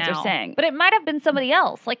tabloids saying are now. saying. But it might have been somebody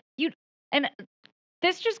else. Like and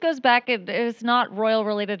this just goes back. It's not royal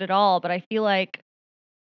related at all. But I feel like,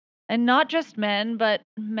 and not just men, but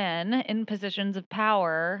men in positions of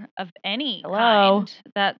power of any Hello. kind.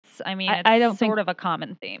 That's, I mean, it's I don't sort think, of a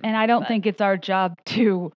common theme. and I don't but- think it's our job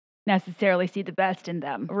to necessarily see the best in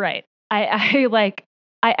them. Right.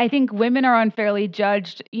 I think women are unfairly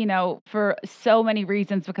judged, for so many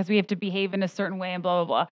reasons because we have to behave in a certain way and blah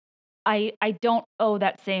blah blah. I don't owe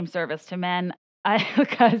that same service to men.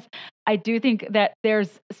 Because I do think that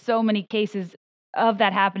there's so many cases of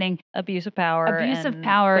that happening. Abuse of power. Abuse of and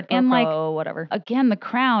power, quid pro and, like, quo, whatever. Again, the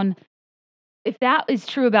crown, if that is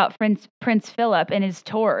true about Prince Philip and his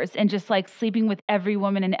tours and just like sleeping with every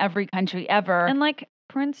woman in every country ever, And like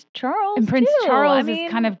Prince Charles. and Prince too. Charles I mean,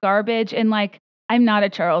 is kind of garbage, and like I'm not a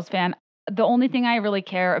Charles fan. The only thing I really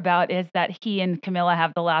care about is that he and Camilla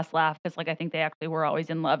have the last laugh because, like, I think they actually were always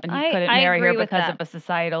in love, and he couldn't I marry her agree with because that. of a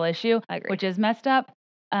societal issue, I agree. which is messed up.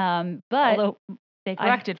 But Although they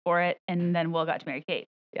corrected for it, and then Will got to marry Kate.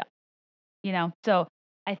 Yeah. So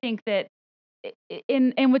I think that,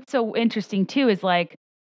 and what's so interesting too is like,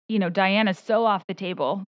 Diana's so off the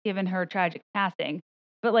table given her tragic passing.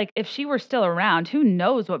 But like, if she were still around, who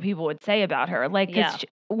knows what people would say about her? Like, because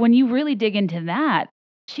when you really dig into that,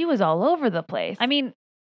 she was all over the place. I mean,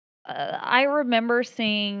 I remember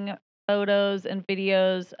seeing photos and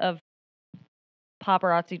videos of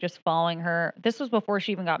paparazzi just following her. This was before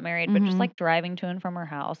she even got married, but just Mhm. like driving to and from her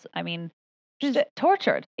house. I mean, She's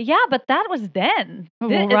tortured. yeah, but that was then.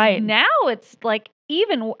 Well, right. Now it's like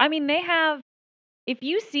even, I mean, they have, if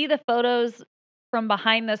you see the photos from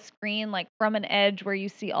behind the screen, like from an edge where you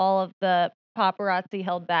see all of the paparazzi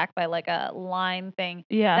held back by like a line thing,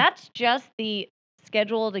 Yeah. that's just the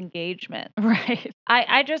scheduled engagement. Right.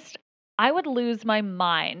 I would lose my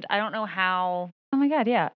mind. I don't know how. Oh my God,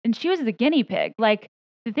 yeah. And she was the guinea pig. Like,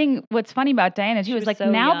 what's funny about Diana, she was like,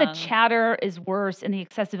 so now young. the chatter is worse and the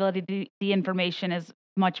accessibility to the information is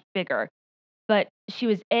much bigger. But she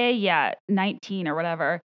was 19 or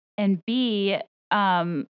whatever. And B,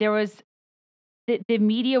 there was, the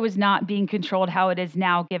media was not being controlled how it is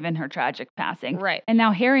now given her tragic passing. Right. And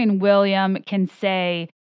now Harry and William can say,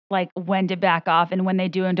 like, when to back off and when they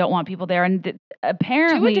do and don't want people there. And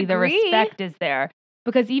apparently the degree. respect is there.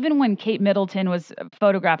 Because even when Kate Middleton was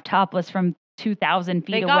photographed topless from 2,000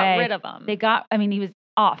 feet They away, got rid of him. he was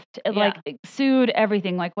offed, like sued,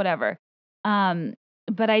 everything, like whatever.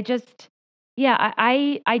 But I just,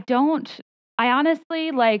 I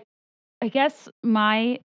honestly, like, I guess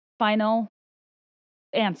my final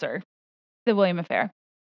answer, the William affair,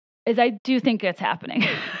 is I do think it's happening.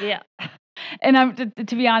 Yeah. And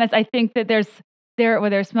to be honest, I think that where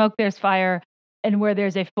there's smoke, there's fire. And where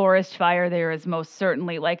there's a forest fire, there is most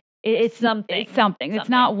certainly, like, it's something. It's something. It's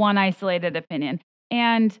not one isolated opinion.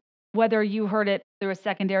 And whether you heard it through a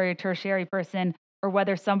secondary or tertiary person, or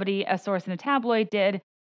whether a source in a tabloid did,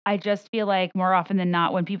 I just feel like more often than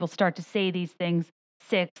not, when people start to say these things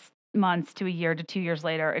 6 months to a year to 2 years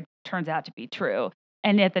later, it turns out to be true.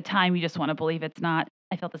 And at the time, you just want to believe it's not.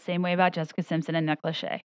 I felt the same way about Jessica Simpson and Nick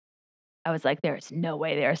Lachey. I was like, there's no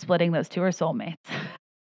way they are splitting. Those two are soulmates.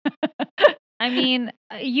 I mean,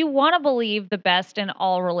 you want to believe the best in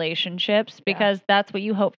all relationships because that's what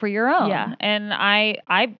you hope for your own. Yeah. And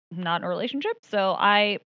I'm not in a relationship, so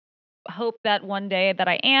I hope that one day that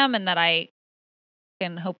I am and that I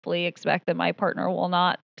and hopefully expect that my partner will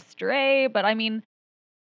not stray. But I mean,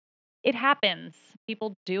 it happens.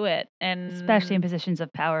 People do it, Especially in and positions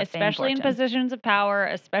of power, fame, especially in fortune. positions of power,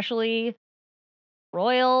 especially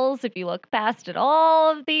royals. If you look past at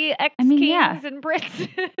all of the ex I mean, kings yeah. and princes,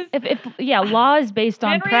 Law is based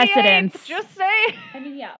on Henry VIII, precedence. just say. I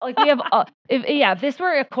mean, yeah, like we have, if this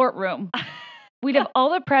were a courtroom, we'd have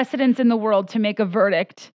all the precedents in the world to make a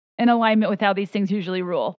verdict in alignment with how these things usually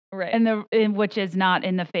rule, Right. and which is not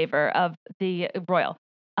in the favor of the royal.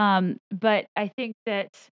 But I think that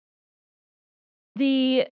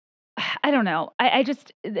I don't know. I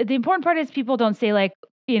just the important part is people don't say like,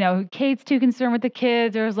 Kate's too concerned with the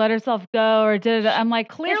kids or has let herself go or did. I'm like,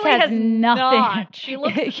 Clearly this has has nothing. not. She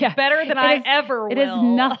looks better than I ever will. It has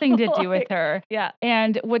nothing to do with Like, her. Yeah.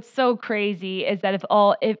 And what's so crazy is that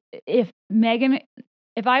if Meghan,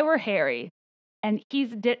 if I were Harry and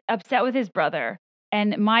he's upset with his brother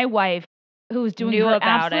and my wife, who was doing Knew her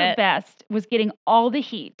about absolute it. best, was getting all the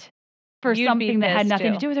heat for You'd be something that had pissed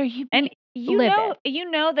nothing too. to do with her, you'd be And you livid.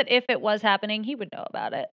 know that if it was happening, he would know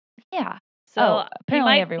about it. Yeah. So apparently he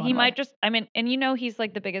might, everyone he would. might just, I mean, and he's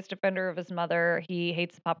like the biggest defender of his mother. He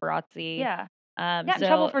hates the paparazzi. Yeah. Got in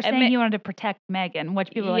trouble for saying he wanted to protect Meghan, which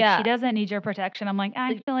people are like, she doesn't need your protection. I'm like,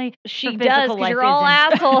 actually, she does, because you're all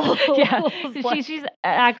assholes. Yeah,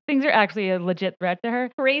 Like, things are actually a legit threat to her.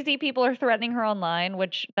 crazy people are threatening her online,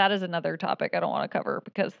 which that is another topic I don't want to cover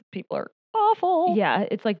because people are awful. Yeah,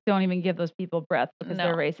 it's like don't even give those people breath because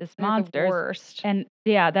they're racist monsters. The worst. And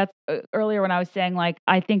yeah, that's earlier when I was saying like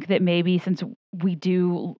I think that maybe since we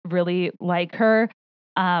do really like her,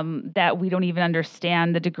 that we don't even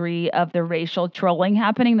understand the degree of the racial trolling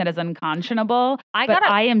happening that is unconscionable.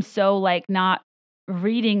 I am so like not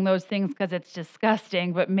reading those things because it's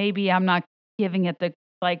disgusting, but maybe I'm not giving it the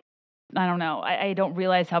like I don't know. I don't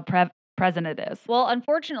realize how present it is. Well,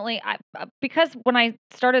 unfortunately, because when I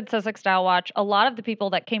started Sussex Style Watch, a lot of the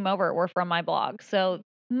people that came over were from my blog. So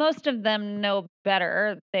most of them know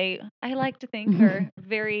better. I like to think, are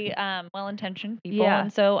very well-intentioned people. Yeah.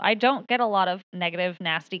 And so I don't get a lot of negative,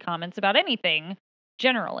 nasty comments about anything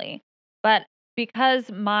generally. But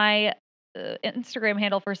because my Instagram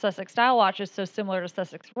handle for Sussex Style Watch is so similar to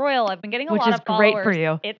Sussex Royal, I've been getting a lot of followers. Which is great for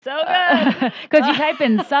you. It's so good. Because you type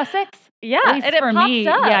in Sussex. Yeah, at least and it for pops me,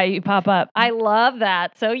 up. Yeah, you pop up. I love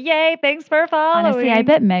that. So yay, thanks for following. Honestly, I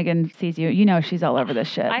bet Meghan sees you. You know she's all over this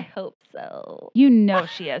shit. I hope so. You know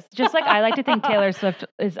she is. Just like I like to think Taylor Swift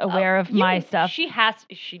is aware of my stuff. She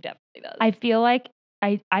definitely does. I feel like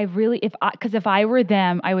I really, if I were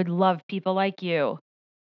them, I would love people like you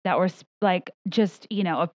that were like just,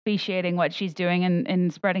 appreciating what she's doing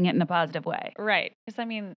and spreading it in a positive way. Right. Because I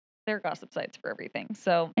mean, there are gossip sites for everything.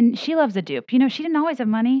 So. And she loves a dupe. She didn't always have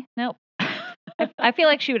money. Nope. I feel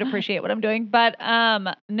like she would appreciate what I'm doing. But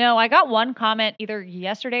no, I got one comment either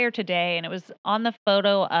yesterday or today, and it was on the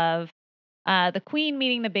photo of the Queen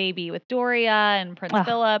meeting the baby with Doria and Prince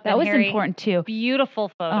Philip. That was Harry. Important too.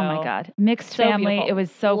 Beautiful photo. Oh my God. Mixed family. Beautiful. It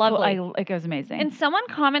was so lovely. Cool. It was amazing. And someone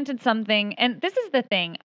commented something, and this is the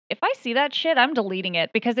thing. If I see that shit, I'm deleting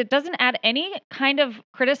it because it doesn't add any kind of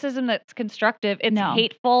criticism that's constructive. It's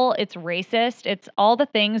hateful. It's racist. It's all the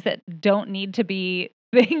things that don't need to be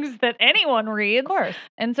things that anyone reads. Of course.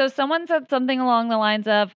 And so someone said something along the lines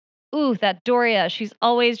of, ooh, that Doria, she's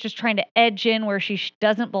always just trying to edge in where she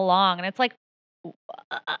doesn't belong. And it's like, who?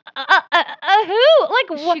 Like,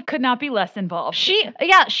 what? She could not be less involved. She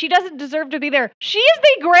doesn't deserve to be there. She is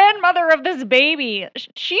the grandmother of this baby.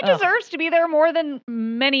 She deserves to be there more than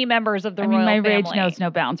many members of the royal family. My rage knows no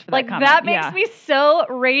bounds for that comment. That makes me so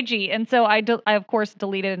ragey. And so I of course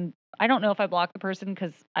deleted, and I don't know if I blocked the person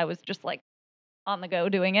because I was just like on the go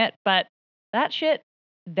doing it, but that shit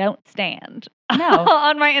don't stand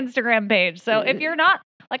on my Instagram page. So if you're not,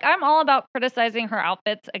 like, I'm all about criticizing her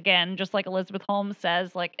outfits again, just like Elizabeth Holmes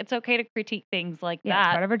says, like, it's okay to critique things like that.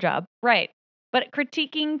 It's part of her job. Right. But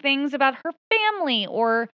critiquing things about her family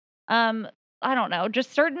or, I don't know,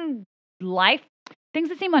 just certain life. Things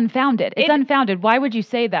that seem unfounded. It's unfounded. Why would you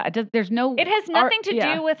say that? There's no... It has nothing to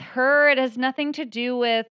do with her. It has nothing to do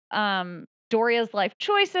with, Doria's life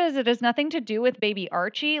choices. It has nothing to do with baby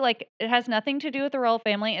Archie. Like, it has nothing to do with the royal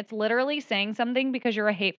family. It's literally saying something because you're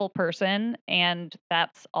a hateful person, and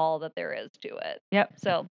that's all that there is to it. Yep.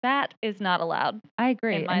 So that is not allowed. I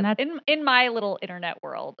agree. In my little internet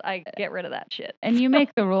world, I get rid of that shit. And you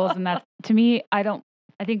make the rules, and that's, to me, I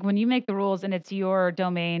think when you make the rules and it's your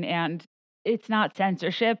domain and it's not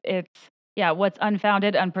censorship, it's, what's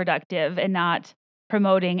unfounded, unproductive, and not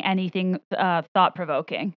promoting anything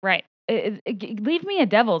thought-provoking. Right. leave me a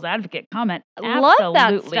devil's advocate comment. Love that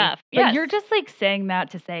Absolutely. stuff. But you're Yes. just like saying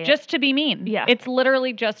that to say it. Just to be mean. Yeah. It's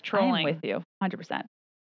literally just I am trolling. with you 100%.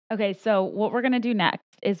 Okay, so what we're going to do next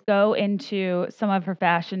is go into some of her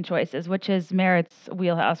fashion choices, which is Merritt's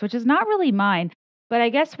wheelhouse, which is not really mine. But I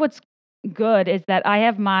guess what's good is that I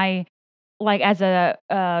have my, like, as a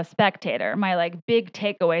spectator, my, like, big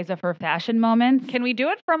takeaways of her fashion moments. Can we do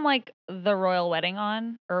it from like the royal wedding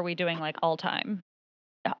on? Or are we doing like all time?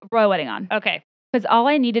 Royal wedding on. Okay. Because all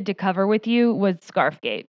I needed to cover with you was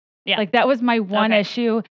Scarfgate. Yeah. Like, that was my one Okay.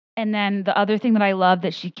 issue. And then the other thing that I love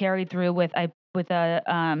that she carried through with a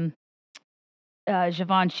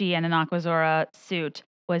Givenchy and an Aquazzura suit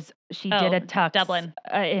was she did a tux. Dublin.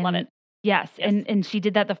 Love it. Yes, Yes. and she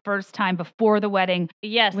did that the first time before the wedding.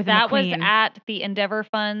 Yes, with the that was McQueen. at the Endeavor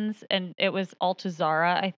Funds, and it was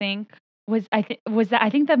Altuzara, I think. I think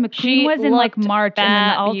the McQueen She was in like looked March, and then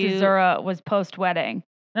the fabu- Altuzura was post wedding.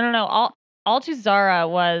 No. Altuzara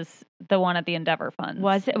was the one at the Endeavor Funds.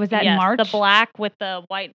 Was it? Was that in Yes, March? the black with the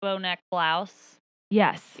white bow neck blouse.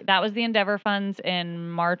 Yes. That was the Endeavor Funds in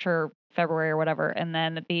March or February or whatever. And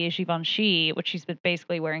then the Givenchy, which she's been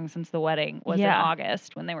basically wearing since the wedding, was in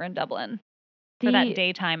August when they were in Dublin for that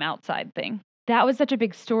daytime outside thing. That was such a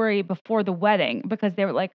big story before the wedding because they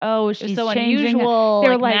were like, "Oh, she's so changing." unusual. They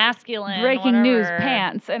were like like masculine. breaking news whatever.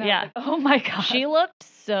 pants, and I was like, "Oh my god!" She looked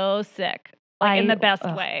so sick, like in the best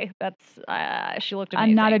way. That's she looked amazing.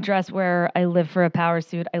 I'm not a dress wearer. I live for a power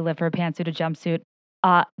suit. I live for a pantsuit, a jumpsuit.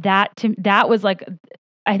 That was like,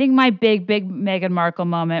 I think my big Meghan Markle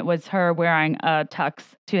moment was her wearing a tux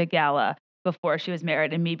to a gala before she was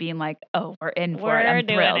married, and me being like, "Oh, we're in for it. I'm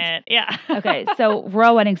doing thrilled." it. Yeah. Okay, so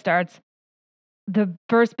royal wedding starts. The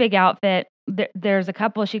first big outfit. There's a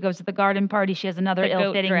couple. She goes to the garden party. She has another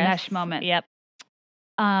ill-fitting mesh moment. Yep.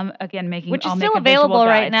 Again, which is still available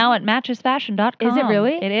right now at matchesfashion.com. Is it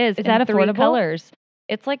really? It is. Is that in 3 affordable? colors.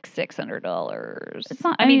 It's like $600. It's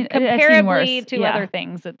not. I mean, I've seen comparably worse. to Yeah. other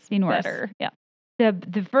things, it's Seen worse. better. Yeah.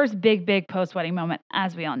 The first big post-wedding moment,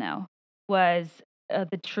 as we all know, was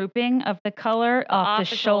the trooping of the color off the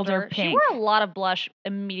shoulder pink. She wore a lot of blush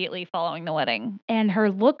immediately following the wedding. And her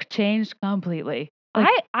look changed completely.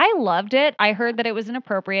 I loved it. I heard that it was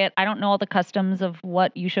inappropriate. I don't know all the customs of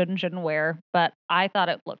what you should and shouldn't wear, but I thought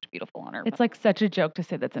it looked beautiful on her. It's like such a joke to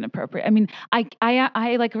say that's inappropriate. I mean,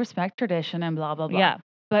 I like respect tradition and blah blah blah. Yeah.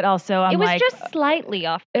 But also I'm like, it was just slightly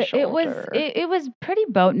off the shoulder. It was pretty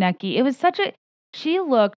boat necky. It was such a. She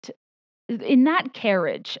looked in that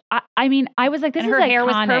carriage. I mean, I was like, this and is her hair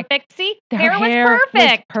was iconic. perfect. See, Her hair was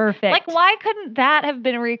perfect. perfect. Like, why couldn't that have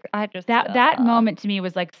been? I just that moment to me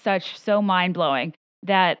was like so mind blowing.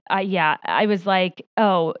 That I was like,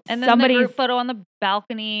 oh, and then somebody's the group photo on the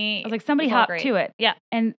balcony. I was like, somebody hopped to it. Yeah.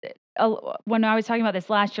 And when I was talking about this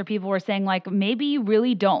last year, people were saying like, maybe you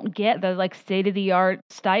really don't get the like state of the art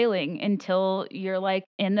styling until you're like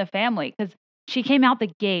in the family, because she came out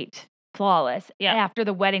the gate flawless. Yeah. After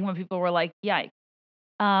the wedding, when people were like, yikes.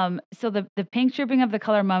 So the pink trooping of the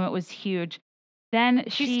color moment was huge. Then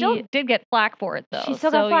she still did get flack for it though. She still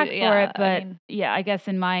got flack for it, but I guess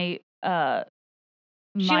in my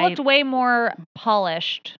she looked way more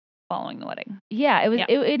polished following the wedding. Yeah, it was.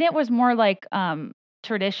 It was more like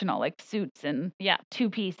traditional, like suits and two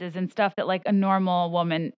pieces and stuff that like a normal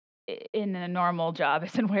woman in a normal job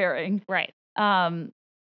isn't wearing. Right. And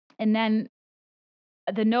then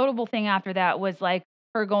the notable thing after that was like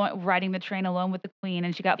her riding the train alone with the Queen,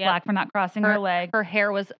 and she got flack for not crossing her leg. Her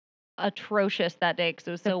hair was atrocious that day because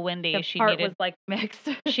it was so windy. The part was like mixed.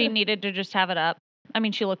 She needed to just have it up. I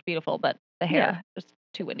mean, she looked beautiful, but the hair was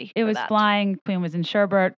too windy. It was flying. Queen was in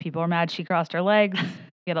sherbet. People were mad she crossed her legs.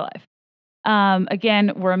 Get a life.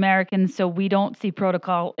 Again, we're Americans, so we don't see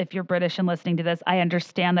protocol. If you're British and listening to this, I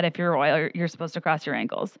understand that if you're royal, you're supposed to cross your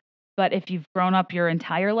ankles. But if you've grown up your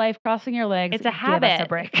entire life crossing your legs, it's a habit. Give us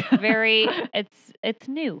a break. It's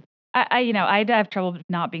new. I have trouble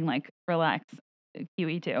not being like relax,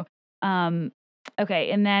 QE too.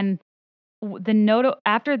 Okay, and then the note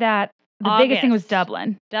after that. The biggest thing was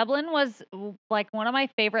Dublin. Dublin was like one of my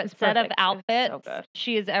favorite set of outfits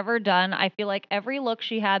she has ever done. I feel like every look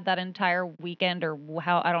she had that entire weekend, or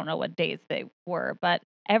I don't know what days they were, but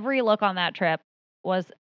every look on that trip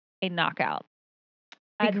was a knockout.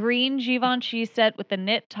 The green Givenchy set with the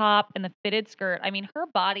knit top and the fitted skirt. I mean, her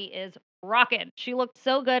body is rocking. She looked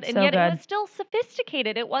so good, and yet it was still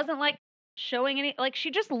sophisticated. It wasn't like showing any. Like,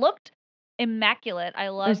 she just looked immaculate. I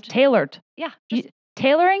loved. It was tailored. Yeah.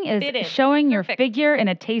 Tailoring is fitted. Showing your figure in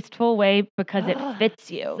a tasteful way because it fits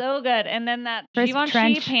you. So good. And then that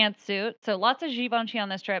Givenchy pantsuit. So lots of Givenchy on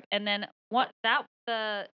this trip. And then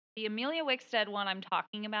the The Amelia Wickstead one I'm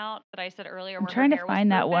talking about that I said earlier, I'm where trying her to hair find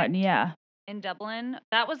was that one. perfect Yeah. in Dublin.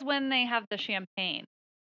 That was when they have the champagne.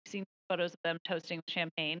 I've seen photos of them toasting with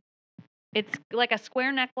champagne. It's like a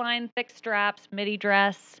square neckline, thick straps, midi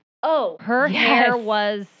dress. Oh, Her hair yes.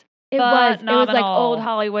 was It was like phenomenal. old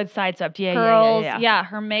Hollywood side swept. Yeah, Curls. yeah.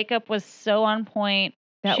 Her makeup was so on point.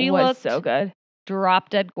 That She was looked so good. drop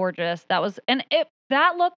dead gorgeous. That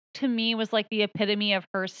look to me was like the epitome of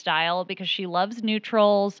her style because she loves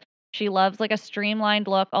neutrals. She loves like a streamlined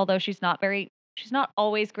look, although she's not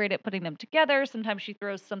always great at putting them together. Sometimes she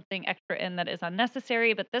throws something extra in that is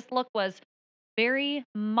unnecessary, but this look was very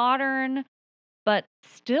modern but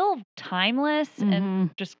still timeless and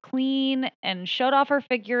just clean and showed off her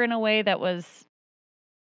figure in a way that was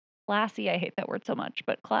classy. I hate that word so much,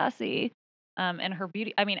 but classy. And her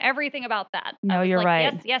beauty. I mean, everything about that. No, I was you're like,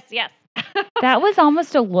 right. Yes. That was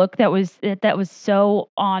almost a look that was so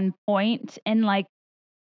on point and like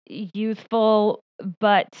youthful,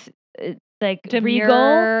 but like regal.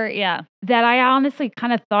 Demure, yeah. That I honestly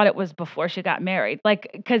kind of thought it was before she got married. Like,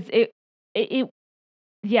 because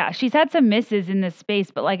yeah, she's had some misses in this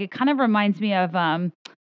space, but like it kind of reminds me of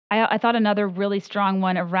I thought another really strong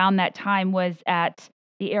one around that time was at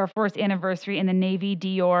the Air Force anniversary in the Navy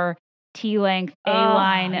Dior T-length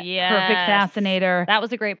A-line perfect fascinator. That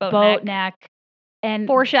was a great boat neck. And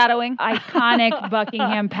foreshadowing. Iconic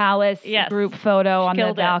Buckingham Palace group photo on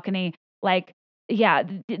the balcony. Like, yeah,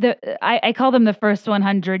 I call them the first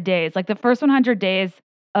 100 days. Like the first 100 days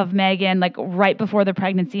of Meghan, like right before the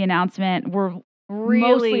pregnancy announcement, were really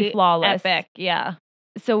mostly flawless. Epic, yeah.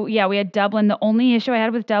 So yeah, we had Dublin. The only issue I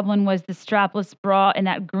had with Dublin was the strapless bra and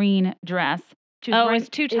that green dress. It was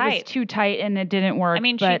too tight. It was too tight and it didn't work. I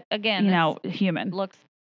mean, but, she, again, human. Looks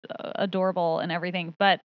adorable and everything.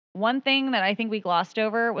 But one thing that I think we glossed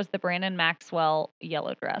over was the Brandon Maxwell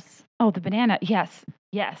yellow dress. Oh, the banana. Yes.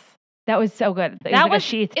 That was so good. It was like a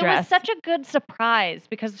sheath dress. It was such a good surprise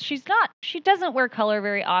because she doesn't wear color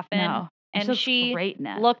very often. No. And she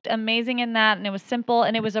looked amazing in that, and it was simple,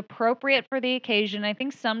 and it was appropriate for the occasion. I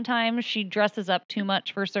think sometimes she dresses up too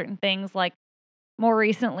much for certain things, like more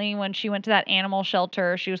recently when she went to that animal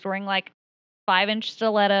shelter, she was wearing like 5-inch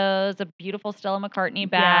stilettos, a beautiful Stella McCartney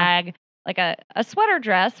bag, like a sweater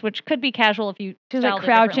dress, which could be casual if you She was like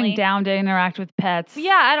crouching down to interact with pets.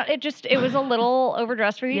 Yeah, it was a little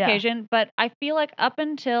overdressed for the occasion, but I feel like up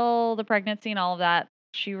until the pregnancy and all of that,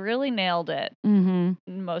 she really nailed it.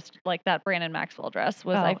 Most like that Brandon Maxwell dress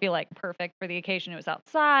was, I feel like, perfect for the occasion. It was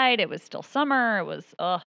outside. It was still summer. It was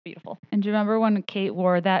beautiful. And do you remember when Kate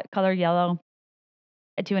wore that color yellow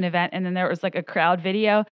to an event, and then there was like a crowd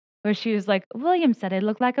video where she was like, "William said I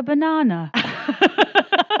look like a banana."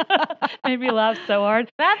 Made me laugh so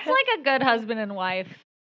hard. That's like a good husband and wife.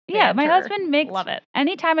 Yeah, my husband love it.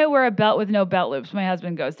 Anytime I wear a belt with no belt loops, my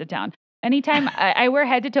husband goes to town. Anytime I wear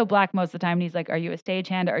head to toe black most of the time, and he's like, "Are you a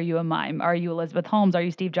stagehand? Are you a mime? Are you Elizabeth Holmes? Are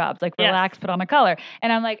you Steve Jobs? Like, relax, put on a color."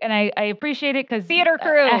 And I'm like, and I appreciate it because theater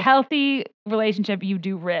crew, a healthy relationship, you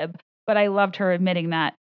do rib. But I loved her admitting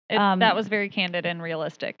that. That was very candid and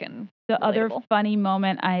realistic and the relatable. Other funny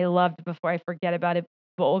moment I loved before I forget about it,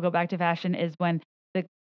 but we'll go back to fashion, is when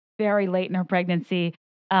very late in her pregnancy,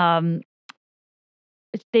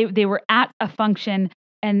 they were at a function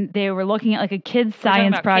and they were looking at like a kids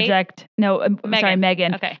science project. Kate? No, sorry,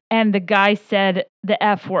 Meghan. Okay. And the guy said the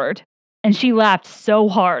F word, and she laughed so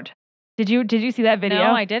hard. Did you see that video?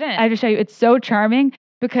 No, I didn't. I have to show you. It's so charming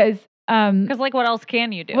because like, what else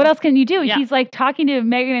can you do? What else can you do? Yeah. He's like talking to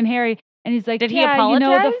Meghan and Harry. And he's like, did he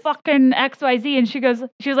apologize? The fucking XYZ. And she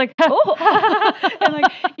was like, oh. And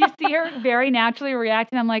like, you see her very naturally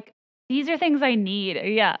react. And I'm like, these are things I need.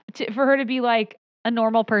 Yeah. For her to be like a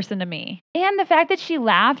normal person to me. And the fact that she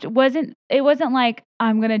laughed wasn't like,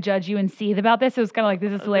 I'm going to judge you and seethe about this. It was kind of like,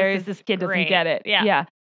 this is hilarious. This kid doesn't get it. Yeah.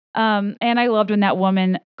 And I loved when that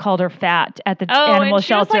woman called her fat at the animal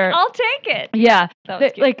shelter. Was like, I'll take it. Yeah. That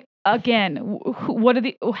was cute. Like, again,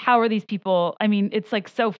 how are these people? I mean, it's like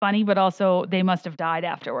so funny, but also they must have died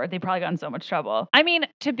afterward. They probably got in so much trouble. I mean,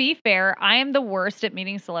 to be fair, I am the worst at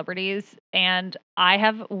meeting celebrities, and I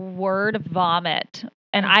have word vomit,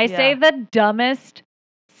 and I say the dumbest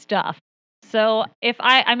stuff. So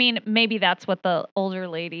I mean, maybe that's what the older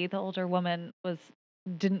woman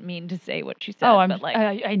didn't mean to say what she said. Oh, but like,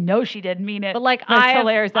 I know she didn't mean it. But like,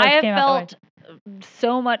 hilarious. I have felt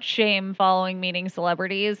so much shame following meeting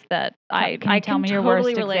celebrities that I can tell me totally your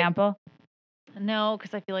worst relate. example. No,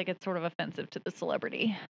 because I feel like it's sort of offensive to the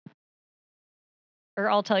celebrity. Or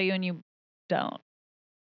I'll tell you and you don't.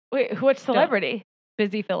 Wait, which celebrity?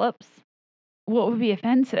 Busy Phillips. What would be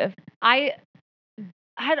offensive? I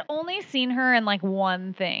had only seen her in like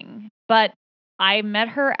one thing, but I met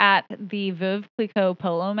her at the Veuve Clicquot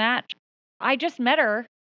polo match. I just met her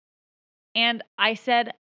and I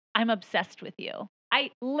said, I'm obsessed with you. I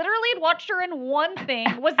literally had watched her in one thing,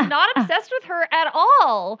 was not obsessed with her at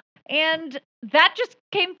all. And that just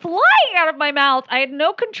came flying out of my mouth. I had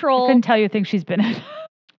no I control. couldn't tell you things she's been in.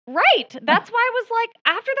 Right. That's why I was like,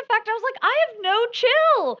 after the fact, I was like, I have no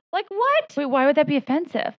chill. Like, what? Wait, why would that be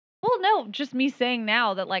offensive? Well, no, just me saying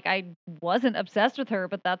now that like I wasn't obsessed with her,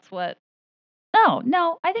 but that's what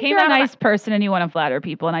No, I think Came you're a out of nice person and you want to flatter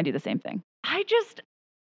people, and I do the same thing. I just,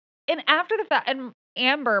 and after the fact, and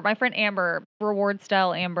Amber, my friend Amber, Reward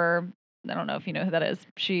Style Amber, I don't know if you know who that is.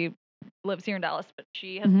 She lives here in Dallas, but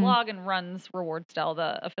she has a Mhm. blog and runs Reward Style,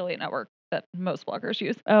 the affiliate network that most bloggers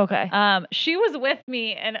use. Okay. She was with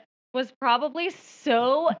me and was probably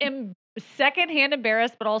so secondhand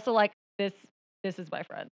embarrassed, but also like this is my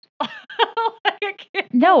friend. Like, I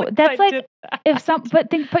can't No, believe that's I like did that.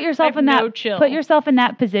 put I yourself have in that no chill. put yourself in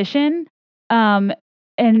that position,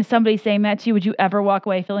 and somebody saying that to you, would you ever walk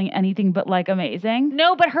away feeling anything but like amazing?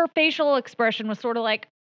 No, but her facial expression was sort of like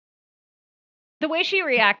the way she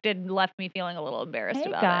reacted left me feeling a little embarrassed Hey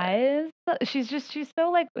about guys, she's so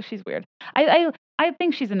like she's weird. I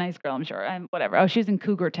think she's a nice girl. I'm sure. Whatever. Oh, she's in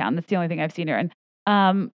Cougar Town. That's the only thing I've seen her in.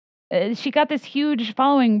 She got this huge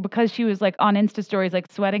following because she was like on Insta stories, like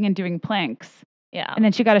sweating and doing planks. it. Yeah. And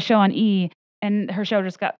then she got a show on E, and her show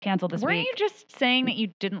just got canceled this Weren't week. you just saying that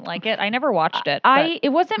you didn't like it? I never watched it. but- It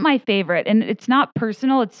wasn't my favorite, and it's not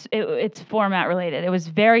personal. It's format related. It was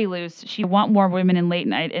very loose. She want more women in late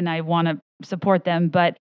night, and I want to support them.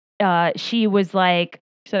 But she was like,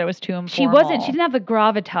 She said it was too informal. she wasn't. She didn't have the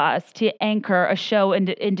gravitas to anchor a show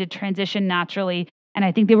into transition naturally. And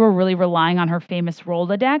I think they were really relying on her famous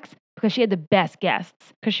Rolodex because she had the best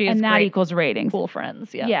guests, because she has and that great, equals ratings. cool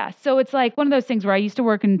friends. Yeah. Yeah. So it's like one of those things where I used to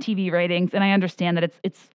work in TV ratings, and I understand that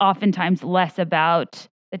it's oftentimes less about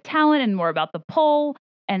the talent and more about the pull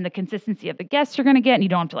and the consistency of the guests you're going to get, and you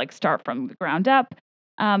don't have to like start from the ground up.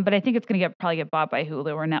 But I think it's going to probably get bought by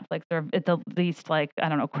Hulu or Netflix or at the least like I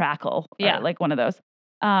don't know Crackle. Yeah. Like one of those.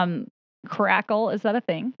 Crackle, is that a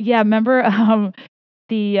thing? Yeah. Remember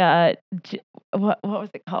what was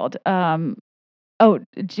it called?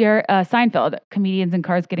 Seinfeld, Comedians in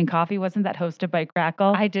Cars Getting Coffee. Wasn't that hosted by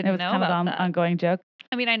Crackle? I didn't It was know kind of about an that. ongoing joke.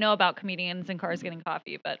 I mean, I know about comedians in cars getting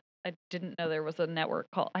coffee, but I didn't know there was a network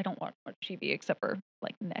called. I don't watch much TV except for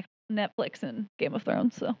like Netflix and Game of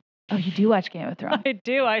Thrones. So Oh, you do watch Game of Thrones? I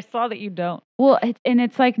do. I saw that you don't. Well,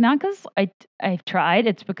 it's like not because I've tried.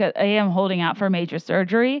 It's because I am holding out for major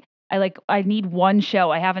surgery. I need one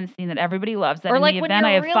show I haven't seen that everybody loves. That Or in like the when event you're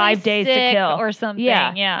I have really 5 days to sick kill or something.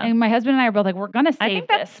 Yeah, Yeah. And my husband and I are both like, we're gonna I save think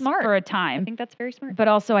that's this smart. for a I time. think that's very smart. But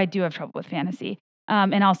also, I do have trouble with fantasy.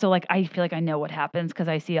 And also, like, I feel like I know what happens because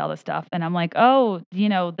I see all the stuff, and I'm like, oh,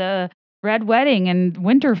 the Red Wedding and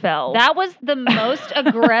Winterfell. That was the most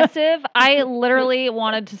aggressive. I literally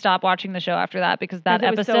wanted to stop watching the show after that because that 'Cause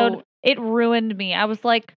it was episode so- it ruined me. I was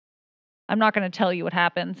like, I'm not going to tell you what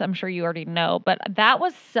happens. I'm sure you already know, but that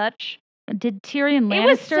was such. Did Tyrion It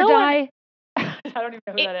was Lannister so die? I don't even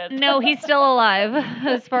know who that is. No, he's still alive.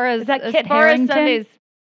 As far as Is that as Kit far as Harington? Sundays.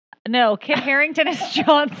 No, Kit Harington is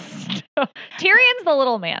Jon Snow. Tyrion's the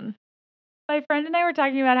little man. My friend and I were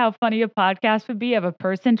talking about how funny a podcast would be of a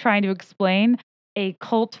person trying to explain a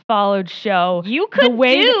cult followed show. You could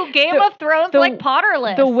way do Game of Thrones like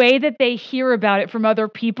Potterless. The way that they hear about it from other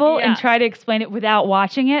people and Yeah. try to explain it without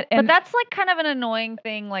watching it. But And that's like kind of an annoying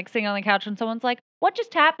thing, like sitting on the couch and someone's like, "What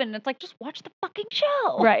just happened?" It's like, just watch the fucking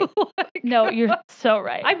show. Right. Like, no, you're so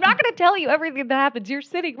right. I'm not going to tell you everything that happens. You're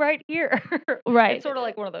sitting right here. Right. It's sort of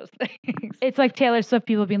like one of those things. It's like Taylor Swift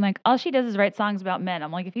people being like, all she does is write songs about men.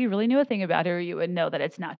 I'm like, if you really knew a thing about her, you would know that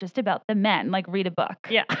it's not just about the men. Like, read a book.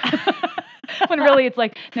 Yeah. When really it's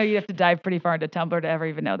like, no, you have to dive pretty far into Tumblr to ever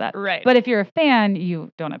even know that. Right. But if you're a fan,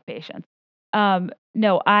 you don't have patience.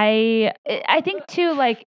 No, I think too,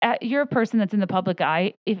 like you're a person that's in the public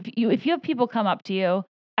eye. If you have people come up to you,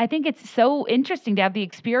 I think it's so interesting to have the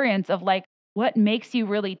experience of like what makes you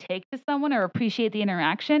really take to someone or appreciate the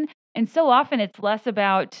interaction. And so often it's less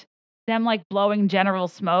about them like blowing general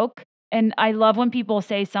smoke. And I love when people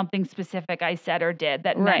say something specific I said or did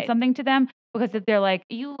that meant Right. something to them. Because if they're like,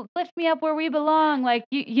 you lift me up where we belong, like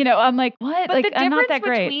I'm like, what? But like, the I'm not difference that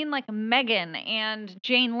great. between like Megan and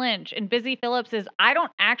Jane Lynch and Busy Phillips is I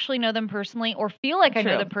don't actually know them personally or feel like I know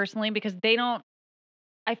True. them personally because they don't.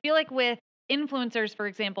 I feel like with influencers, for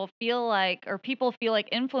example, people feel like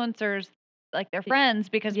influencers like they're friends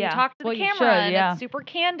because Yeah. we talk to Well, the you camera should, and yeah. it's super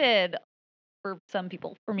candid for some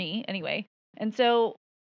people, for me anyway. And so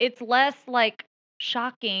it's less like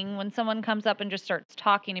shocking when someone comes up and just starts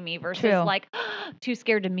talking to me versus True. like too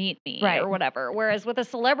scared to meet me Right. or whatever. Whereas with a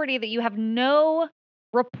celebrity that you have no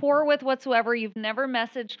rapport with whatsoever, you've never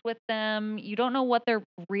messaged with them, you don't know what their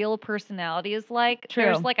real personality is like.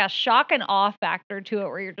 There's True. like a shock and awe factor to it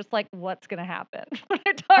where you're just like, what's going to happen when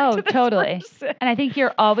I talk to this Totally. person? And I think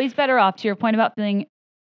you're always better off, to your point about feeling,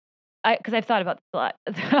 because I've thought about this a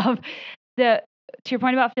lot. To your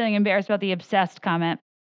point about feeling embarrassed about the obsessed comment,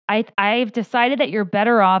 I've decided that you're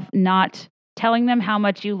better off not telling them how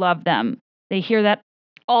much you love them. They hear that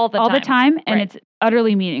all the time, and Right. it's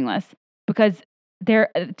utterly meaningless because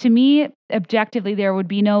to me, objectively, there would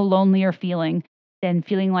be no lonelier feeling than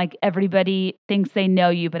feeling like everybody thinks they know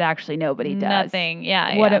you, but actually nobody does. Nothing.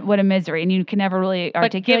 Yeah. What a misery, and you can never really But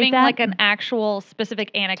articulate giving that. like an actual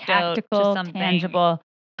specific anecdote to Tactical, something. tangible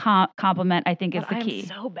compliment, I think, is the key.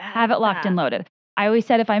 I'm so bad. Have it at locked and that. loaded. I always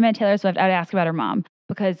said if I met Taylor Swift, I'd ask about her mom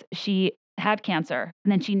because she had cancer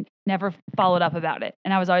and then she never followed up about it.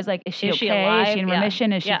 And I was always like, is she Is okay? she alive? Is she in Yeah.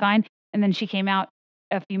 remission? Is she Yeah. fine? And then she came out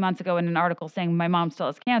a few months ago in an article saying my mom still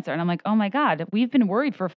has cancer. And I'm like, oh my God, we've been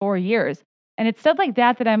worried for 4 years. And it's stuff like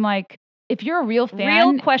that I'm like, if you're a real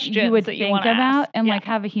fan, questions you would that you think wanna about ask. and Yeah. like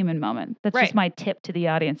have a human moment. That's Right. just my tip to the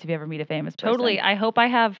audience if you ever meet a famous person. Totally. I hope I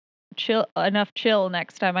have enough chill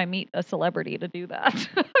next time I meet a celebrity to do that.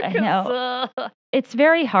 I know. 'Cause, It's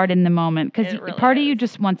very hard in the moment because It really part of you is.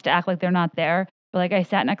 just wants to act like they're not there. But like I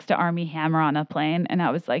sat next to Armie Hammer on a plane and I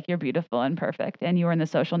was like, you're beautiful and perfect. And you were in The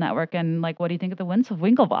Social Network. And like, what do you think of the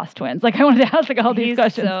Winklevoss twins? Like I wanted to ask like all these he's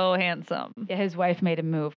questions. so handsome. Yeah, his wife made him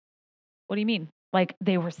move. What do you mean? Like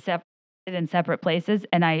they were separated in separate places.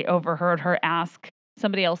 And I overheard her ask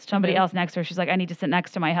Somebody else next to her. She's like, I need to sit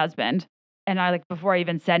next to my husband. And I like, before I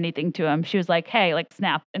even said anything to him, she was like, hey, like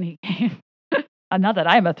snap. And he came. Not that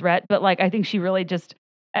I'm a threat, but like, I think she really just,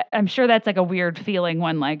 I'm sure that's like a weird feeling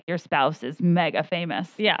when like your spouse is mega famous.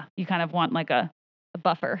 Yeah. You kind of want like a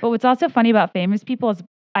buffer. But what's also funny about famous people is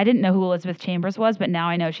I didn't know who Elizabeth Chambers was, but now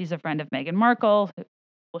I know she's a friend of Meghan Markle.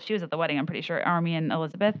 Well, she was at the wedding, I'm pretty sure, Armie and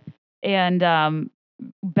Elizabeth. And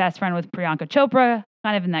best friend with Priyanka Chopra,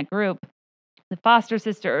 kind of in that group. The Foster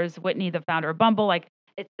sisters, Whitney, the founder of Bumble, like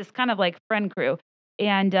it's this kind of like friend crew.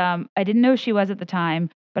 And I didn't know who she was at the time,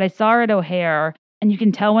 but I saw her at O'Hare, and you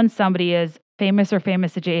can tell when somebody is famous or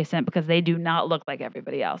famous adjacent because they do not look like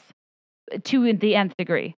everybody else to the nth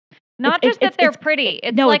degree. Not just that they're pretty.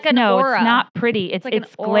 It's like an aura. It's not pretty. It's like an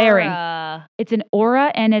glaring. aura. It's an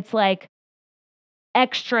aura, and it's like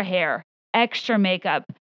extra hair, extra makeup,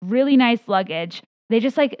 really nice luggage. They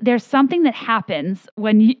just like, there's something that happens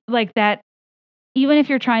when you like that. Even if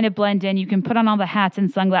you're trying to blend in, you can put on all the hats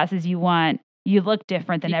and sunglasses you want. You look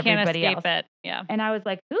different than everybody else. It. Yeah. And I was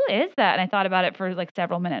like, who is that? And I thought about it for like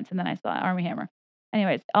several minutes, and then I saw Armie Hammer.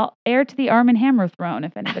 Anyways, I'll heir to the Arm & Hammer throne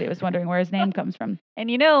if anybody was wondering where his name comes from.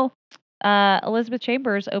 And Elizabeth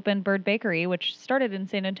Chambers opened Bird Bakery, which started in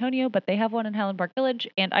San Antonio, but they have one in Highland Park Village,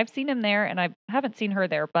 and I've seen him there, and I haven't seen her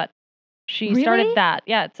there, but she started that.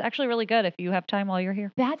 Yeah, it's actually really good if you have time while you're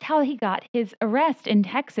here. That's how he got his arrest in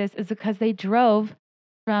Texas, is because they drove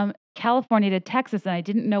from California to Texas, and I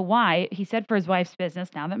didn't know why. He said for his wife's business.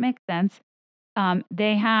 Now that makes sense.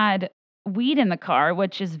 They had weed in the car,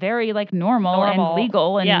 which is very like normal. And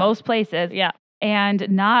legal in most places. Yeah. And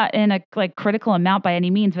not in a like critical amount by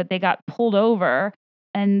any means, but they got pulled over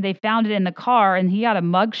and they found it in the car, and he got a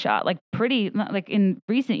mugshot like pretty like in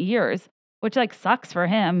recent years, which like sucks for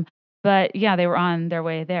him. But yeah, they were on their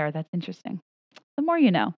way there. That's interesting. The more you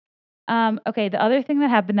know. Okay, the other thing that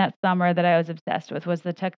happened that summer that I was obsessed with was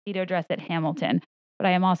the tuxedo dress at Hamilton. But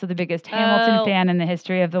I am also the biggest Hamilton fan in the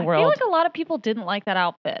history of the world. I feel like a lot of people didn't like that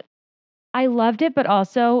outfit. I loved it, but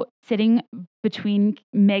also sitting between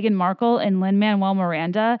Meghan Markle and Lin-Manuel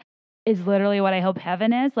Miranda is literally what I hope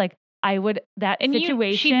heaven is. Like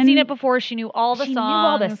situation. She'd seen it before. She knew all the songs. She knew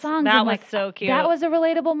all the songs. That was like, so cute. That was a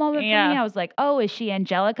relatable moment for me. I was like, oh, is she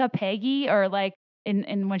Angelica Peggy, or like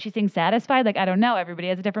in when she sings Satisfied? Like, I don't know. Everybody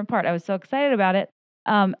has a different part. I was so excited about it.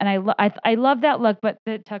 And I love that look, but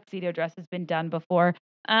the tuxedo dress has been done before.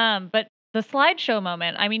 But the slideshow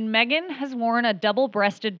moment. I mean, Meghan has worn a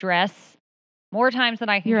double-breasted dress more times than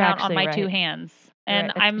I can count on my two hands.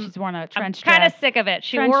 And she's worn a trench I'm dress. kind of sick of it.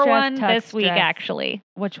 She wore one this week, actually.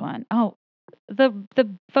 Which one? Oh, the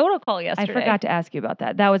photo call yesterday. I forgot to ask you about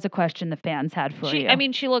that. That was a question the fans had for you. I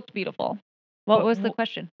mean, she looked beautiful. What was the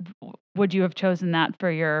question? Would you have chosen that for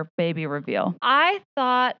your baby reveal? I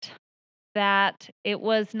thought that it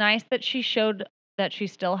was nice that she showed that she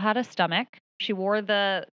still had a stomach. She wore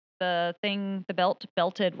the the belt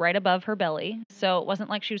belted right above her belly. So it wasn't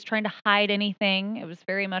like she was trying to hide anything. It was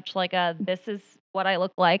very much like this is what I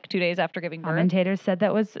look like 2 days after giving birth. Commentators said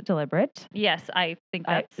that was deliberate. Yes, I think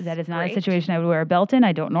that is not great. a situation I would wear a belt in.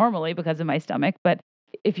 I don't normally because of my stomach, but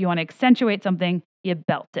if you want to accentuate something, you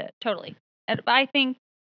belt it. Totally. And I think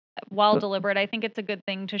while deliberate, I think it's a good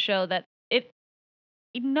thing to show that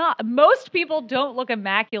most people don't look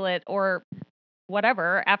immaculate or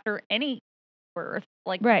whatever after any birth.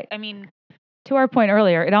 Like, right. I mean, to our point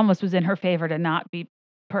earlier, it almost was in her favor to not be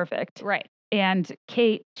perfect. Right. And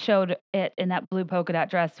Kate showed it in that blue polka dot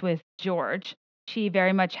dress with George. She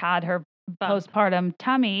very much had her postpartum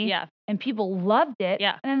tummy. Yeah. And people loved it.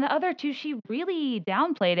 Yeah. And then the other two, she really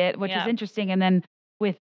downplayed it, which is interesting. And then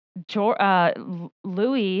with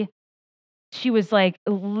Louis, she was like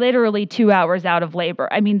literally 2 hours out of labor.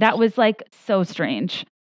 I mean, that was like so strange.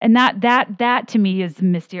 And that to me is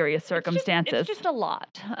mysterious circumstances. It's just a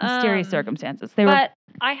lot. Mysterious circumstances. But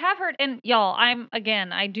I have heard, and y'all,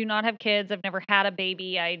 I do not have kids. I've never had a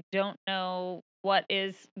baby. I don't know what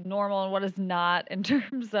is normal and what is not in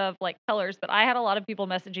terms of like colors. But I had a lot of people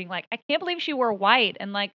messaging like, I can't believe she wore white.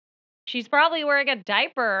 And like, she's probably wearing a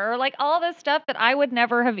diaper or like all this stuff that I would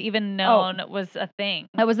never have even known was a thing.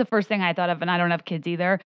 That was the first thing I thought of. And I don't have kids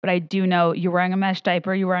either. But I do know you're wearing a mesh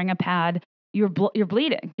diaper. You're wearing a pad. You're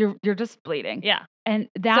bleeding. You're just bleeding. Yeah. And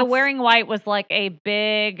that's so wearing white was like a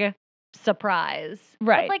big surprise.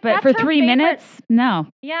 Right. But, but for 3 minutes, no.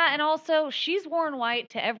 Yeah, and also she's worn white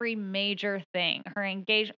to every major thing. Her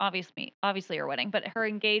obviously her wedding, but her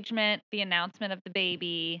engagement, the announcement of the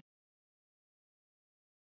baby.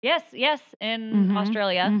 Yes, in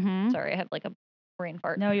Australia. Mm-hmm. Sorry, I had like a brain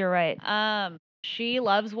fart. No, you're right. She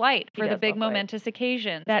loves white for the big momentous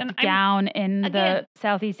occasions. That gown in the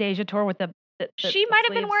Southeast Asia tour with the she might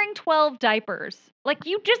have been wearing 12 diapers. Like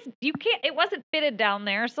you can't. It wasn't fitted down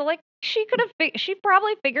there, so like she could have. She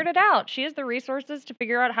probably figured it out. She has the resources to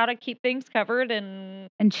figure out how to keep things covered and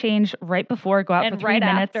change right before, go out for 3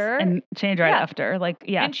 minutes, after, and change right after. Like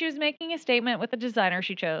And she was making a statement with the designer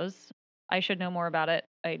she chose. I should know more about it.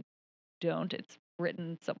 I don't. It's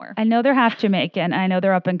written somewhere. I know they're half Jamaican. I know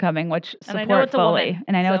they're up and coming, which support fully.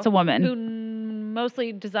 And I know it's a woman who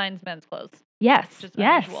mostly designs men's clothes. Yes.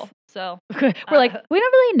 Yes. Unusual. So we're like, we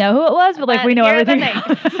don't really know who it was, but like we know everything.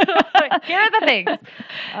 Here are the things.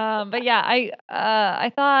 But yeah,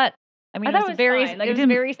 I thought. I mean, it was very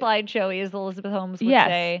slideshowy, as Elizabeth Holmes would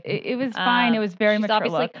say. It was fine. It was very much she's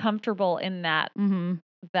obviously look. Comfortable in that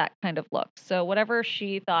that kind of look. So whatever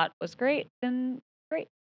she thought was great, then great.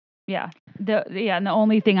 Yeah. And the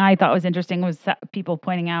only thing I thought was interesting was people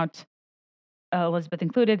pointing out, Elizabeth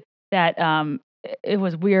included, that it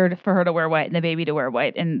was weird for her to wear white and the baby to wear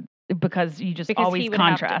white, and because you just always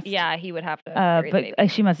contrast. He would have to.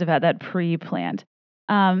 But she must have had that pre-planned.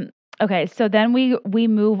 Okay, so then we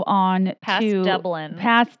move on past Dublin.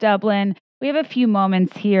 Past Dublin. We have a few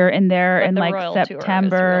moments here and there in like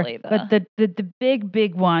September, really but the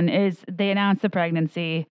big one is they announced the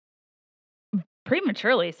pregnancy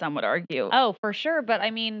prematurely, some would argue. Oh, for sure, but I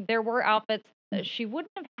mean, there were outfits. She wouldn't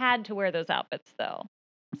have had to wear those outfits though.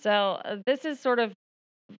 So this is sort of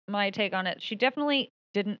my take on it. She definitely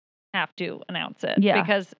didn't have to announce it. Yeah.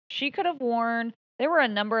 Because she could have worn, there were a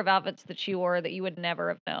number of outfits that she wore that you would never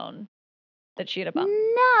have known that she had a bump.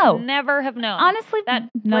 No. Never have known. Honestly,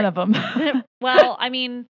 none of them. Well, I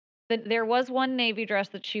mean, there was one navy dress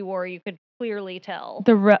that she wore. You could clearly tell.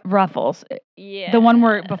 The ruffles. Yeah. The one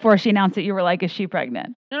where before she announced it, you were like, is she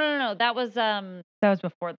pregnant? No. That was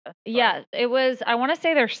before the. Yeah, it was, I want to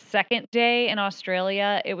say their second day in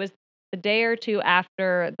Australia. It was the day or two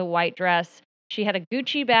after the white dress. She had a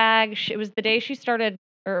Gucci bag. It was the day she started,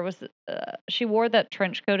 or it was, she wore that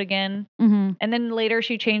trench coat again. Mm-hmm. And then later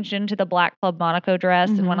she changed into the black Club Monaco dress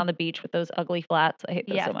and went on the beach with those ugly flats. I hate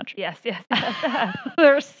those so much. Yes.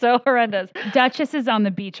 They're so horrendous. Duchesses on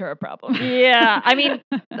the beach are a problem. Yeah. I mean,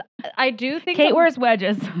 I do think Kate wears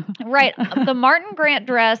wedges. Right. The Martin Grant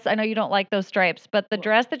dress, I know you don't like those stripes, but the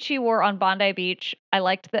dress that she wore on Bondi Beach, I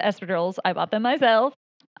liked the espadrilles. I bought them myself.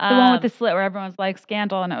 The one with the slit where everyone's like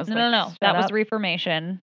scandal, and it was no. That was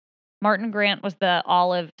Reformation. Martin Grant was the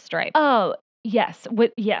olive stripe. Oh, yes.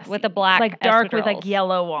 With the black, like dark espadrilles. with like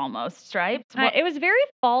yellow almost stripes. It was very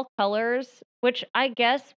fall colors, which I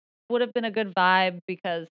guess would have been a good vibe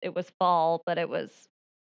because it was fall, but it was.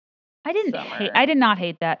 I did not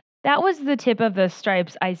hate that. That was the tip of the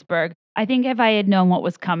stripes iceberg. I think if I had known what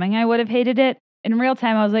was coming, I would have hated it. In real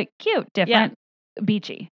time, I was like, cute, different,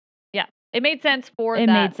 beachy. Yeah, it made sense for that. It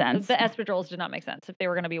made sense. The espadrilles did not make sense if they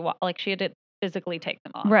were going to be like she had to physically take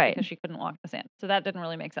them off, right? Because she couldn't walk in the sand, so that didn't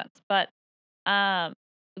really make sense. But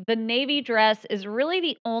the navy dress is really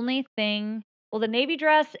the only thing. Well, the navy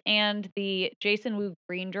dress and the Jason Wu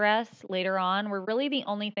green dress later on were really the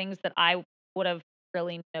only things that I would have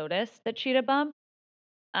really noticed that she'd have bumped.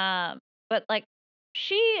 Um, but like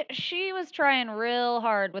she was trying real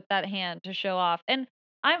hard with that hand to show off. And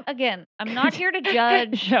I'm not here to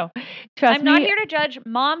judge. No, trust I'm not me. here to judge.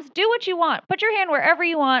 Moms, do what you want. Put your hand wherever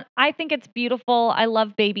you want. I think it's beautiful. I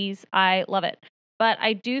love babies. I love it. But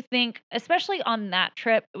I do think, especially on that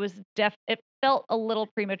trip, it felt a little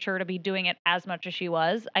premature to be doing it as much as she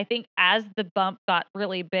was. I think as the bump got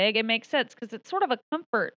really big, it makes sense because it's sort of a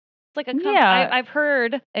comfort. It's like a comfort. Yeah. I've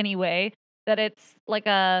heard anyway that it's like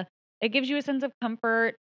it gives you a sense of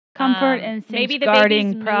comfort. Comfort, instinct, Maybe the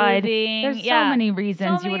guarding, baby's pride. moving. There's so Yeah. many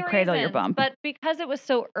reasons So you many would cradle your reasons, bump. but because it was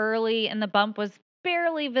so early and the bump was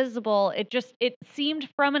barely visible, it seemed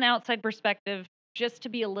from an outside perspective just to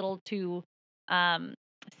be a little too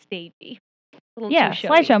stagey. A little Yeah, too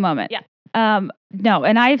showy. slideshow moment. Yeah. No,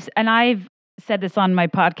 and I've said this on my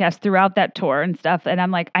podcast throughout that tour and stuff, and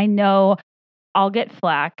I'm like, I know I'll get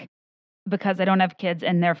flack because I don't have kids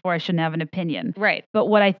and therefore I shouldn't have an opinion. Right. But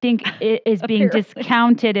what I think is being Apparently.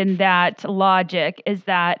 discounted in that logic is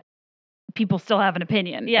that people still have an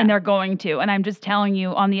opinion Yeah. and they're going to. And I'm just telling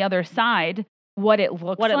you on the other side what it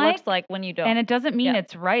looks like when you don't. and it doesn't mean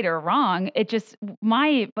it's right or wrong. It just,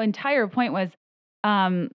 my entire point was,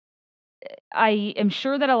 I am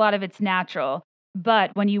sure that a lot of it's natural,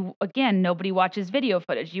 but when nobody watches video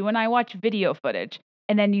footage. You and I watch video footage.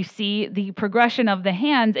 And then you see the progression of the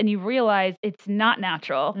hands and you realize it's not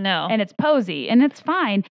natural. No. And it's posy and it's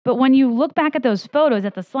fine. But when you look back at those photos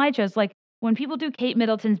at the slideshows, like when people do Kate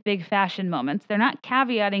Middleton's big fashion moments, they're not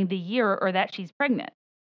caveating the year or that she's pregnant.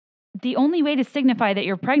 The only way to signify that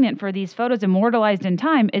you're pregnant for these photos immortalized in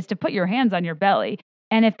time is to put your hands on your belly.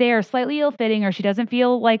 And if they are slightly ill-fitting or she doesn't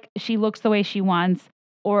feel like she looks the way she wants,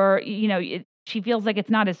 or, she feels like it's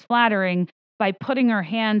not as flattering, by putting her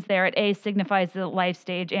hands there, it A, signifies the life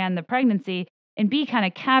stage and the pregnancy, and B, kind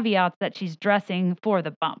of caveats that she's dressing for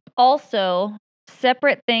the bump. Also,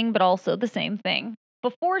 separate thing, but also the same thing.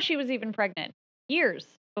 Before she was even pregnant, years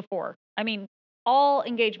before, all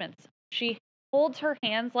engagements, she holds her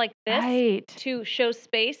hands like this to show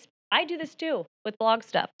space. I do this too with blog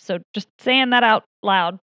stuff. So just saying that out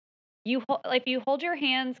loud. If you hold your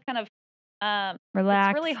hands kind of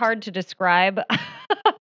relaxed. It's really hard to describe.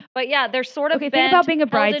 But yeah, they're sort of think about being a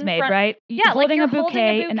bridesmaid, right? Yeah, holding like a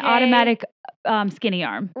bouquet, an automatic skinny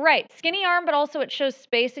arm. Right, skinny arm, but also it shows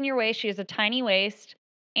space in your waist. She has a tiny waist,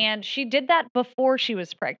 and she did that before she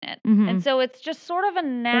was pregnant. Mm-hmm. And so it's just sort of a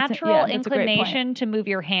natural inclination to move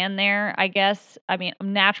your hand there, I guess.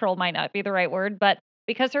 Natural might not be the right word, but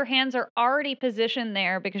because her hands are already positioned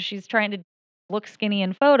there because she's trying to look skinny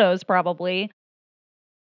in photos, probably.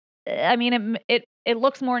 It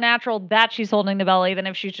looks more natural that she's holding the belly than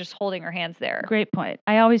if she's just holding her hands there. Great point.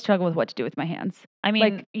 I always struggle with what to do with my hands.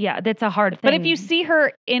 That's a hard thing. But if you see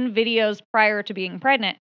her in videos prior to being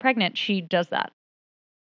pregnant, she does that.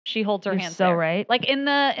 She holds her hands there. Right. Like in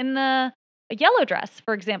the yellow dress,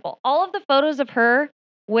 for example. All of the photos of her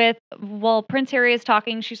while Prince Harry is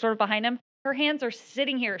talking, she's sort of behind him. Her hands are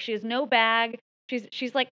sitting here. She has no bag.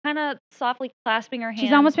 She's like kind of softly clasping her hands.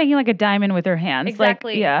 She's almost making like a diamond with her hands.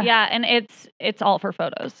 Exactly. Yeah, and it's all for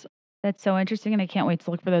photos. That's so interesting, and I can't wait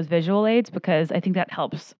to look for those visual aids because I think that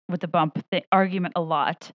helps with the bump argument a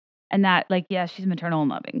lot. And that, she's maternal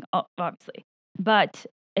and loving, obviously. But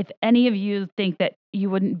if any of you think that you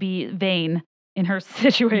wouldn't be vain in her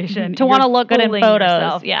situation to want to look good in photos,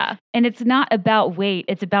 yourself. Yeah. And it's not about weight;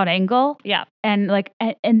 it's about angle. Yeah. And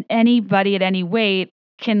and anybody at any weight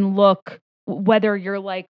can look. Whether you're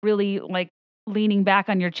really leaning back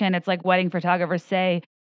on your chin, it's like wedding photographers say,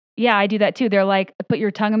 yeah, I do that too. They're like, put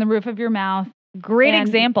your tongue on the roof of your mouth. Great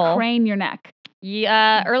example. Crane your neck.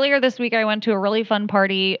 Yeah. Earlier this week, I went to a really fun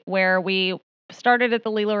party where we started at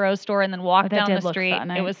the Lila Rose store and then walked down the street.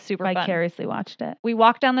 It was super fun. Vicariously watched it. We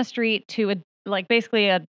walked down the street to basically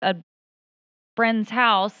a friend's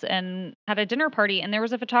house and had a dinner party. And there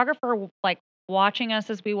was a photographer watching us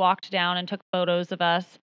as we walked down and took photos of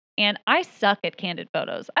us. And I suck at candid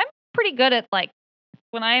photos. I'm pretty good at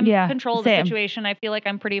when I'm in control of the situation, I feel like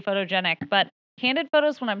I'm pretty photogenic. But candid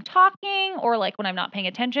photos when I'm talking or when I'm not paying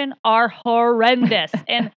attention are horrendous.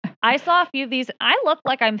 And I saw a few of these. I look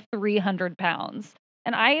like I'm 300 pounds.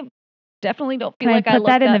 And I definitely don't feel like I look put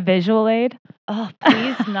that in the visual aid. Oh,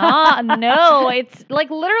 please not. No, it's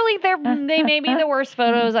literally they may be the worst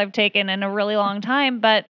photos I've taken in a really long time.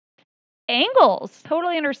 But angles,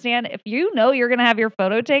 totally understand. If you know you're going to have your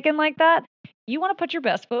photo taken like that, you want to put your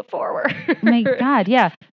best foot forward. My God,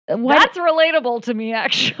 yeah. That's relatable to me,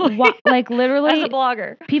 actually. Like literally, as a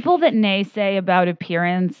blogger, people that naysay about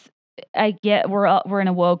appearance, I get we're in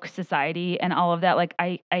a woke society and all of that. Like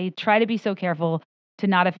I try to be so careful to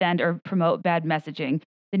not offend or promote bad messaging.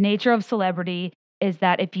 The nature of celebrity is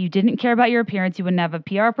that if you didn't care about your appearance, you wouldn't have a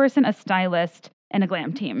PR person, a stylist, and a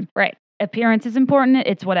glam team. Right. Appearance is important.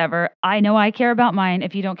 It's whatever. I know I care about mine.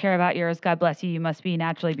 If you don't care about yours, God bless you. You must be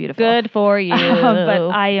naturally beautiful. Good for you. But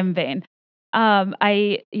I am vain.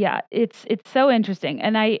 It's so interesting.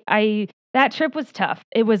 And that trip was tough.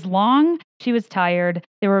 It was long. She was tired.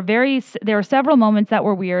 There were several moments that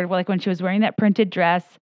were weird, like when she was wearing that printed dress.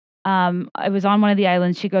 I was on one of the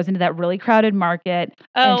islands. She goes into that really crowded market,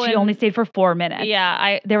 and she only stayed for 4 minutes.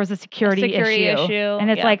 Yeah, there was a security issue,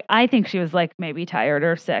 and it's like I think she was like maybe tired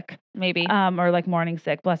or sick, maybe, or like morning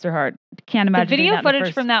sick. Bless her heart. Can't imagine. The video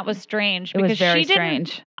footage from that was strange. It was very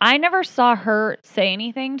strange. I never saw her say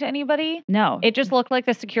anything to anybody. No, it just looked like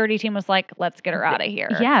the security team was like, "Let's get her out of here."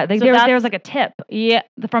 Yeah, there was like a tip. Yeah,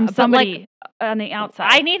 from somebody on the outside.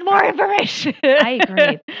 I need more information. I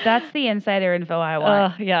agree. That's the insider info I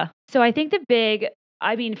want. Yeah. So I think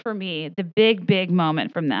for me, the big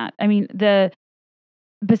moment from that. I mean, the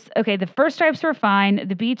first stripes were fine.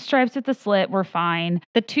 The beach stripes at the slit were fine.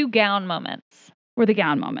 The 2 gown moments were the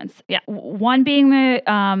gown moments. Yeah. One being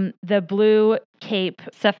the blue cape,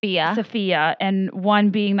 Sophia, and one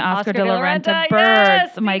being the Oscar de la Renta birds.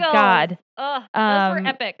 Yes, oh my God. Those were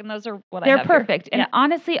epic, and those are what they're perfect. And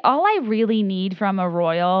honestly, all I really need from a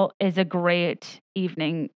royal is a great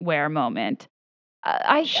evening wear moment.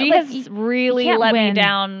 She has really let me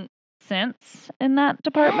down since in that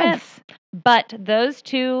department. Yes. But those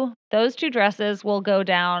two dresses will go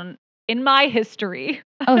down in my history.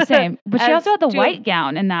 Oh, same. But she also had the white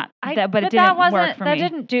gown in that, but it didn't work for me. That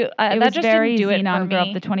didn't do. It was just very Xenon Girl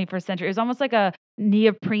of the 21st century. It was almost like a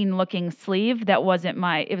neoprene-looking sleeve that wasn't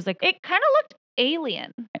It was like it kind of looked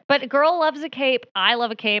alien. But girl loves a cape. I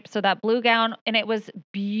love a cape. So that blue gown, and it was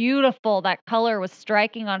beautiful. That color was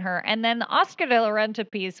striking on her. And then the Oscar de la Renta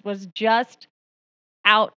piece was just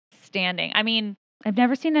outstanding. I mean, I've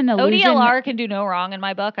never seen an illusion. ODLR can do no wrong in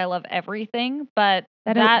my book. I love everything, but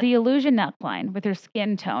the illusion neckline with her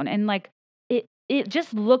skin tone, and like it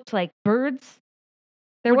just looked like birds.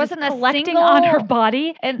 There wasn't a collecting single on her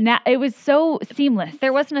body, and it was so seamless.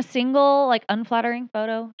 There wasn't a single like unflattering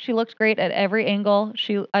photo. She looked great at every angle.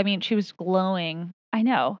 She was glowing. I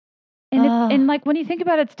know, and like when you think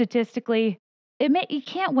about it statistically, you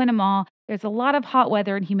can't win them all. There's a lot of hot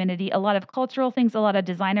weather and humidity, a lot of cultural things, a lot of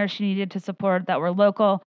designers she needed to support that were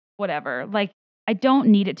local, whatever. Like, I don't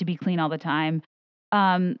need it to be clean all the time.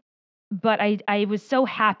 But I was so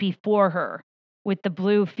happy for her with the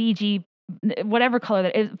blue Fiji, whatever color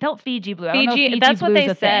that it felt Fiji blue. I don't know if Fiji that's what they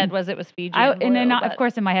said thing. Was it was Fiji. And then of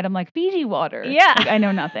course in my head I'm like Fiji water. Yeah, like, I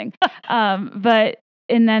know nothing.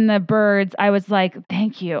 And then the birds, I was like,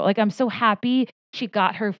 thank you. Like, I'm so happy she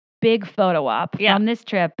got her big photo op from this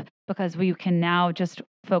trip, because we can now just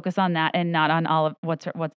focus on that and not on all of what's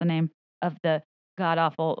the name of the god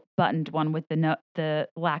awful buttoned one with the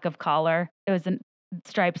lack of collar. It was a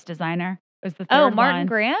stripes designer. It was the third Martin one,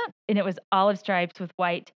 Grant, and it was olive stripes with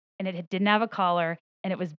white, and it didn't have a collar,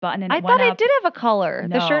 and it was buttoned. And I thought it did have a collar.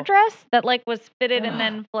 No. The shirt dress that like was fitted and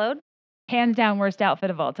then flowed. Hands down, worst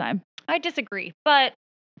outfit of all time. I disagree, but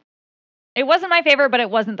it wasn't my favorite, but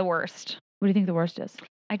it wasn't the worst. What do you think the worst is?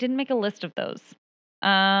 I didn't make a list of those.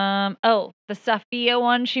 The Sophia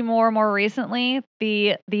one she wore more recently.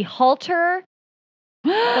 The halter,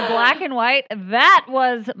 the black and white. That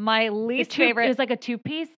was my least favorite. It was like a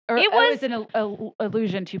 2-piece, or it was an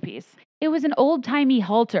illusion 2-piece. It was an old timey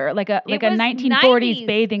halter, like a 1940s 90s.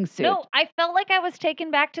 bathing suit. No, I felt like I was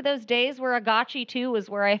taken back to those days where Agachi 2 was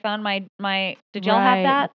where I found my. Did y'all have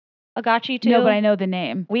that? Agachi 2? No, but I know the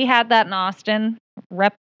name. We had that in Austin.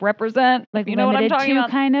 Represent, like, you know what I'm talking about?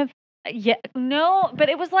 Kind of. Yeah, no, but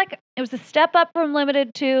it was a step up from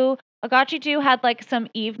Limited 2. Agachi 2 had like some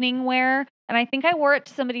evening wear, and I think I wore it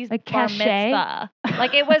to somebody's like bar mitzvah.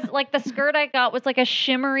 Like, it was like the skirt I got was like a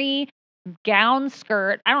shimmery gown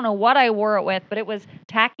skirt. I don't know what I wore it with, but it was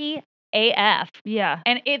tacky AF. Yeah.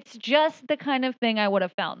 And it's just the kind of thing I would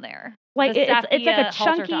have found there. Like, it's like a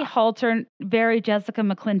chunky halter, very Jessica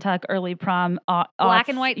McClintock early prom. Black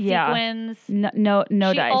and white sequins. No She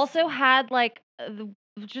dice. also had like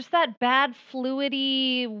just that bad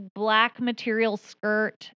fluidy black material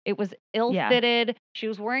skirt. It was ill-fitted. Yeah. She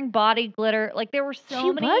was wearing body glitter. Like, there were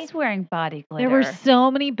She was wearing body glitter. There were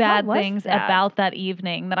so many bad things about that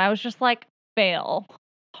evening that I was just like, fail.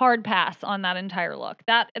 hard pass on that entire look.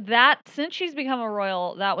 That since she's become a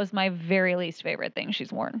royal, that was my very least favorite thing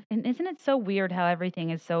she's worn. And isn't it so weird how everything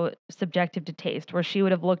is so subjective to taste, where she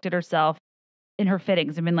would have looked at herself in her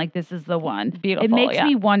fittings and been like, this is the one. Beautiful. It makes yeah.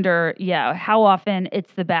 me wonder, how often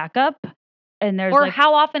it's the backup and there's Or like,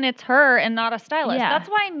 how often it's her and not a stylist. Yeah. That's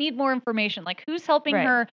why I need more information. Like who's helping Right.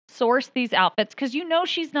 her source these outfits? Because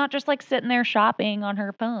she's not just like sitting there shopping on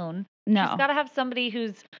her phone. no. She's got to have somebody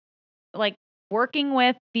who's like working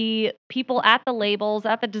with the people at the labels,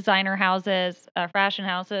 at the designer houses, fashion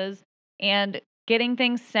houses, and getting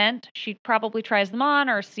things sent. She probably tries them on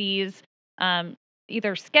or sees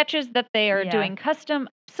either sketches that they are Yeah. doing custom.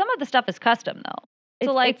 Some of the stuff is custom though.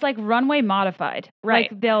 It's like runway modified. Right.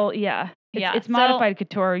 Like they'll, It's so- modified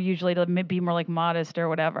couture usually to be more like modest or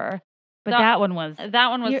whatever. But No, that one was.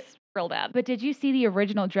 was real bad. But did you see the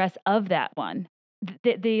original dress of that one?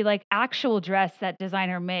 The like actual dress that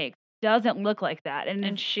designer makes doesn't look like that, and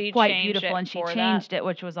it's she quite changed beautiful. it And she for that. changed it,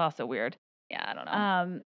 which was also weird. Yeah, I don't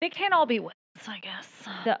know. They can't all be wins, I guess.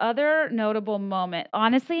 The other notable moment,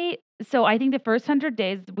 honestly, so I think the first 100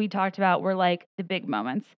 days we talked about were like the big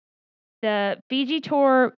moments. The Fiji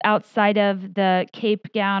tour outside of the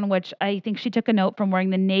cape gown, which I think she took a note from wearing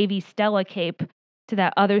the navy Stella cape to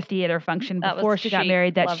that other theater function That before was she got chic.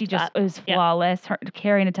 married, that Loved she just, that. it was Yeah. flawless. Her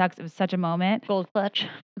carrying a tux, it was such a moment. Gold clutch.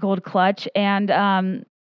 Gold clutch. And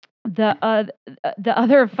the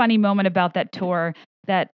other funny moment about that tour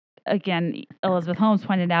that, again, Elizabeth Holmes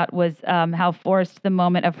pointed out was how forced the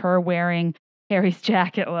moment of her wearing Harry's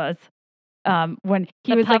jacket was. When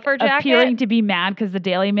he The was like puffer jacket? appearing to be mad because the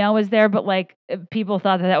Daily Mail was there, but like people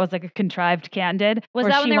thought that was like a contrived candid. Was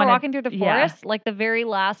where that when she they were wanted- walking through the Yeah. forest? Like the very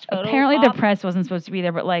last photo? Apparently the op? press wasn't supposed to be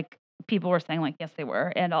there, but like people were saying like yes they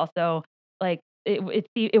were, and also like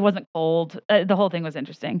it wasn't cold. The whole thing was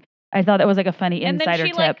interesting. I thought that was like a funny And then insider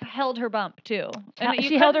she tip. like held her bump too. And you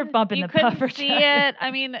She held her couldn't- bump in you the couldn't puffer see jacket. it. I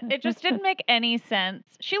mean, it just didn't make any sense.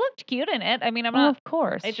 She looked cute in it. I mean, I'm Well, not. of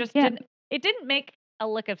course. It just She can't- didn't. It didn't make a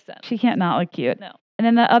lick of sense. She can't not look cute. No. And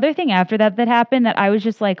then the other thing after that happened that I was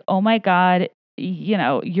just like, oh my God,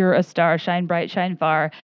 you're a star, shine bright, shine far.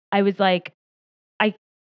 I was like,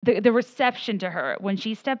 the reception to her when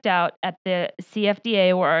she stepped out at the CFDA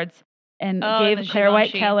Awards and Oh, gave and the Claire White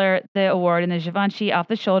Givenchy. Keller the award in the Givenchy off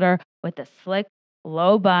the shoulder with the slick,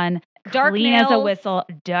 low bun, Dark clean as a nails. whistle,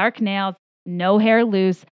 dark nails, no hair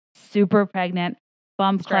loose, super pregnant,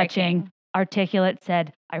 bum clutching, Striking. articulate,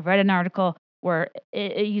 said, I read an article where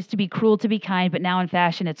it used to be cruel to be kind, but now in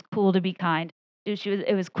fashion it's cool to be kind.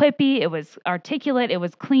 It was quippy, it was articulate, it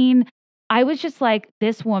was clean. I was just like,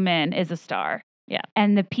 this woman is a star. Yeah.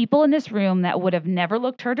 And the people in this room that would have never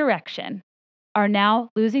looked her direction are now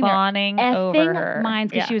losing Fawning their over effing her.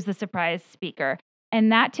 minds because Yeah. she was the surprise speaker.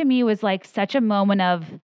 And that to me was like such a moment of,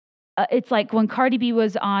 it's like when Cardi B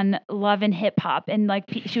was on Love and Hip Hop and like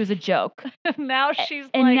she was a joke. Now she's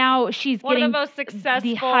And like now she's one of getting the most successful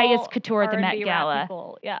the highest couture at the R&B Met rap Gala.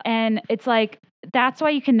 people. Yeah. And it's like, that's why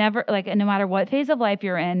you can never, like, no matter what phase of life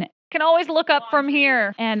you're in. Can always look up from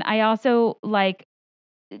here. And I also like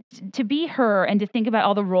to be her and to think about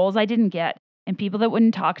all the roles I didn't get and people that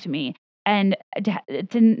wouldn't talk to me. And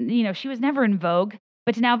to she was never in Vogue,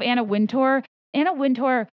 but to now have Anna Wintour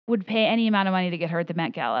would pay any amount of money to get her at the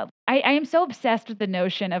Met Gala. I am so obsessed with the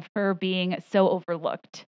notion of her being so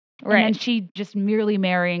overlooked. Right. And then she just merely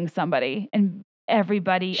marrying somebody and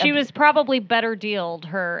everybody. She was probably better dealed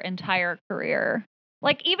her entire career.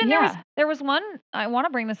 Like even there was one, I want to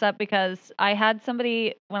bring this up because I had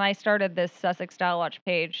somebody when I started this Sussex Style Watch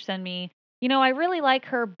page send me, I really like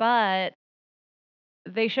her, but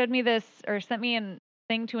they showed me this or sent me a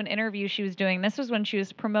thing to an interview she was doing. This was when she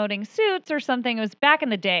was promoting Suits or something. It was back in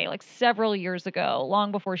the day, like several years ago,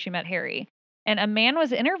 long before she met Harry. And a man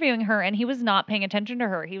was interviewing her and he was not paying attention to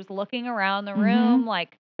her. He was looking around the room,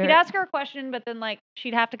 like he'd ask her a question, but then like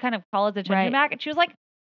she'd have to kind of call his attention back. And she was like,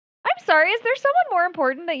 I'm sorry, is there someone more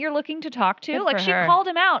important that you're looking to talk to? Good Like for she her. called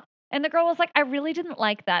him out. And the girl was like, I really didn't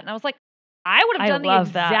like that. And I was like, I would have I done the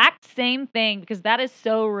love that. exact same thing because that is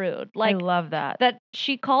so rude. Like I love that. that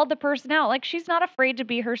she called the person out. Like she's not afraid to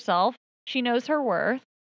be herself. She knows her worth.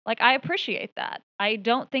 Like I appreciate that. I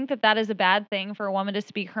don't think that that is a bad thing for a woman to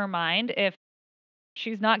speak her mind if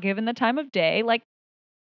she's not given the time of day. Like,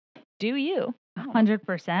 do you?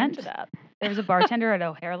 100%. Into that. There was a bartender at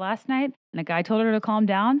O'Hare last night, and a guy told her to calm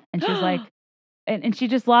down, and she was like, and she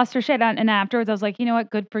just lost her shit. And afterwards, I was like, you know what?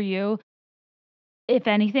 Good for you. If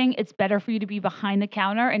anything, it's better for you to be behind the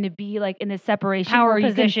counter and to be like in this separation Power where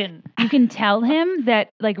position. You can tell him that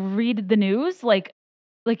like read the news, like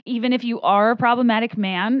even if you are a problematic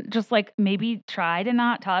man, just like maybe try to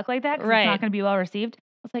not talk like that because Right. it's not going to be well received. I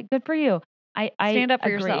was like, good for you. I Stand up for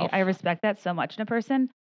agree. yourself. I respect that so much in a person.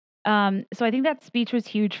 So I think that speech was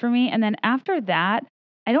huge for me. And then after that,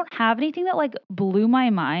 I don't have anything that like blew my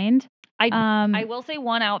mind. I will say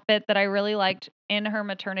one outfit that I really liked in her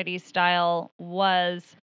maternity style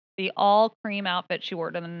was the all cream outfit she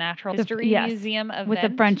wore to the Natural History yes, Museum event. with the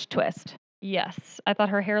French twist. Yes. I thought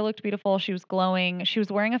her hair looked beautiful. She was glowing. She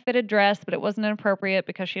was wearing a fitted dress, but it wasn't inappropriate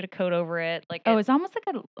because she had a coat over it. Like Oh, it's almost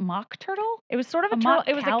like a mock turtle? it was sort of a a turtle. mock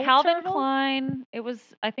It was a cow Calvin turtle? Klein.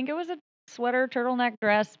 I think it was a sweater turtleneck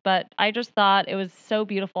dress, but I just thought it was so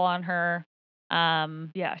beautiful on her.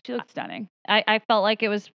 Yeah, she looked stunning. I felt like it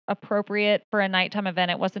was appropriate for a nighttime event.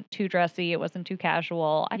 It wasn't too dressy. It wasn't too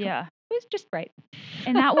casual. Yeah. It was just right.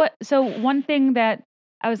 And so one thing that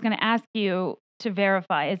I was going to ask you to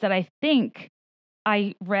verify is that I think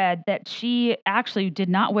I read that she actually did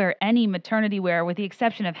not wear any maternity wear with the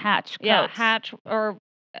exception of Hatch coats. Yeah, Hatch or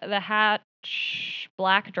the Hatch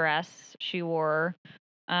black dress she wore.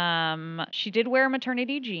 She did wear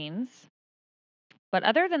maternity jeans. But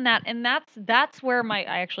other than that, and that's where I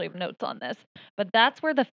actually have notes on this, but that's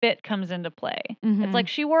where the fit comes into play. Mhm. It's like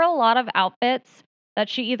she wore a lot of outfits that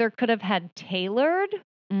she either could have had tailored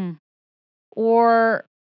Mm. or,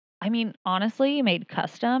 I mean, honestly, made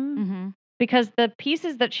custom Mhm. because the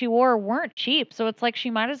pieces that she wore weren't cheap. So it's like she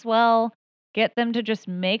might as well get them to just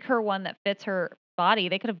make her one that fits her body.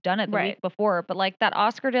 They could have done it the Right. week before, but like that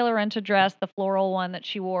Oscar de la Renta dress, the floral one that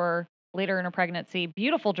she wore later in her pregnancy,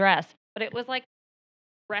 beautiful dress, but it was like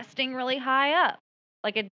resting really high up.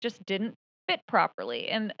 Like it just didn't fit properly.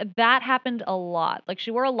 And that happened a lot. Like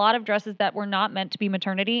she wore a lot of dresses that were not meant to be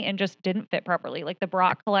maternity and just didn't fit properly. Like the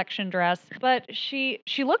Brock collection dress, but she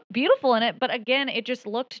looked beautiful in it, but again, it just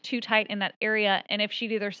looked too tight in that area. And if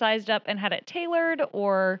she'd either sized up and had it tailored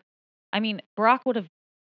or I mean, Brock would have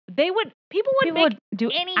people would do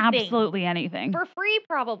anything absolutely anything for free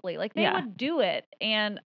probably. Like they Yeah. would do it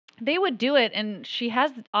and they would do it and she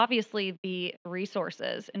has obviously the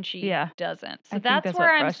resources and she Yeah. doesn't. So I think that's that's where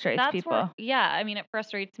what I'm frustrates that's people. where yeah, I mean it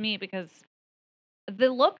frustrates me because the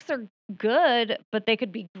looks are good, but they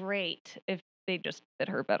could be great if they just fit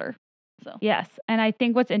her better. So Yes, and I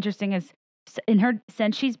think what's interesting is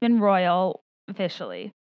since she's been royal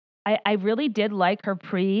officially, I really did like her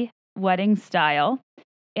pre-wedding style,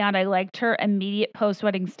 and I liked her immediate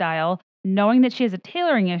post-wedding style. Knowing that she has a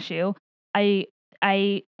tailoring issue, I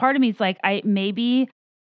part of me is like, maybe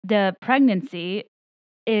the pregnancy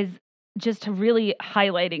is just really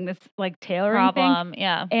highlighting this like tailoring thing, problem,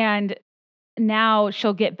 yeah. and now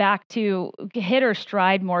she'll get back to hit her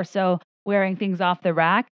stride more so wearing things off the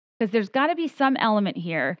rack because there's got to be some element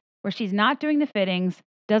here where she's not doing the fittings,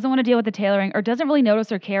 doesn't want to deal with the tailoring, or doesn't really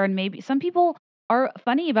notice or care. And maybe some people are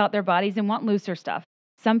funny about their bodies and want looser stuff.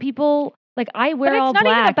 Some people like I wear But it's all not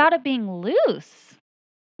even black. about it being loose.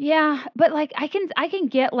 Yeah, but like I can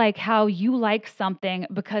get like how you like something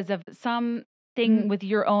because of something with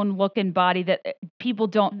your own look and body that people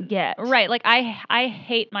don't get. Right. Like I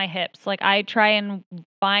hate my hips. Like I try and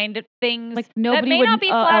find things Like that nobody may would not be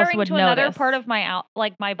else flattering would to another notice. part of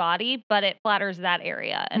my body, but it flatters that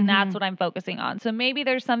area and that's what I'm focusing on. So maybe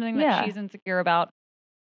there's something that Yeah. she's insecure about.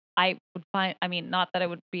 I would find I mean, not that it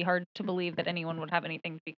would be hard to believe that anyone would have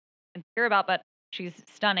anything to be insecure about, but she's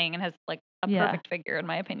stunning and has like a Yeah. perfect figure in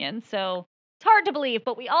my opinion. So it's hard to believe,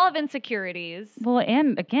 but we all have insecurities. Well,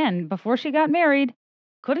 and again, before she got married,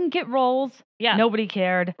 couldn't get roles. Yeah. Nobody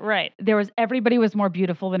cared. Right. Everybody was more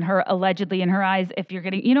beautiful than her, allegedly in her eyes. If you're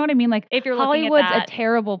getting, you know what I mean? Like If you're looking at Hollywood's that, a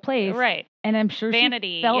terrible place, right? And I'm sure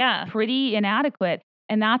Vanity, she felt yeah. pretty inadequate,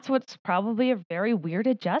 and that's what's probably a very weird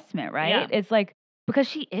adjustment, right? Yeah. It's like because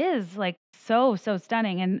she is like so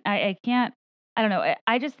stunning, and I can't, I don't know.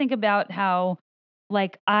 I just think about how.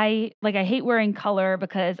 I hate wearing color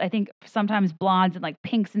because I think sometimes blondes and like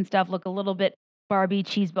pinks and stuff look a little bit Barbie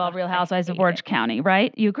cheeseball Real Housewives of Orange County,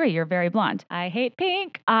 right? You agree? You're very blonde. I hate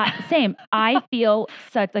pink. Same. I feel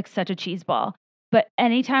such a cheeseball. But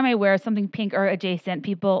anytime I wear something pink or adjacent,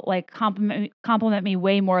 people like compliment me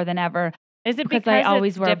way more than ever. Is it because I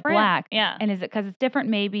always it's wear different? black? Yeah. And is it because it's different?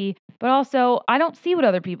 Maybe. But also, I don't see what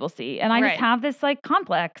other people see, and I Right. just have this like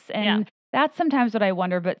complex, and that's sometimes what I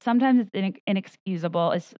wonder. But sometimes it's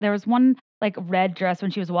inexcusable. There was one like red dress when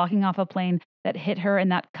she was walking off a plane that hit her in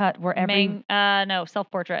that cut where no,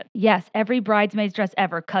 self-portrait. Yes, every bridesmaid's dress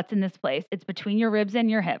ever cuts in this place. It's between your ribs and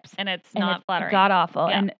your hips. And it's not flattering. God awful.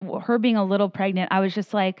 Yeah. And her being a little pregnant, I was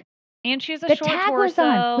just like, and she has a the short tag torso. was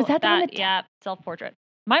on. Was that the one that yeah, self-portrait.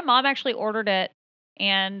 My mom actually ordered it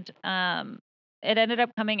and it ended up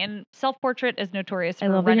coming in. Self-portrait is notorious for I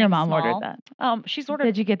love that running your mom small. ordered that. She's ordered.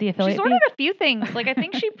 Did you get the affiliate? She's ordered a few things. Like I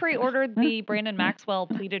think she pre-ordered the Brandon Maxwell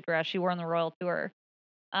pleated dress she wore on the royal tour.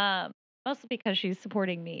 mostly because she's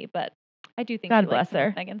supporting me, but I do think God she likes bless some of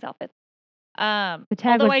her. Megan's outfits. The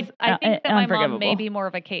tag Although was I think that my mom may unforgivable. be more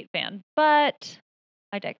of a Kate fan, but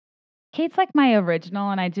I dig. Kate's like my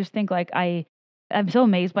original, and I just think like I'm so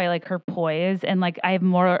amazed by like her poise, and like I have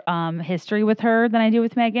more history with her than I do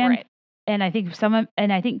with Megan. Right. And I think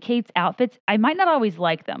I think Kate's outfits, I might not always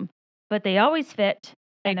like them, but they always fit.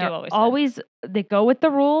 They And do they're always fit. they go with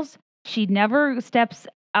the rules. She never steps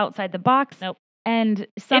outside the box. Nope. And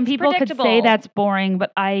some It's people could say predictable. that's boring,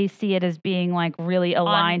 but I see it as being like really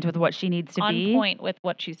aligned with what she needs to On be. point with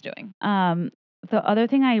what she's doing. The other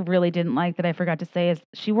thing I really didn't like that I forgot to say is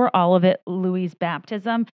she wore all of it Louis'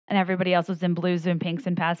 baptism, and everybody else was in blues and pinks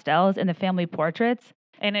and pastels in the family portraits.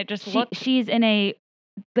 And it just looked. She's in a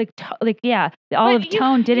the olive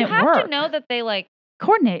tone didn't work. You have to know that they like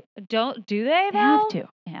coordinate. Do they? They have to.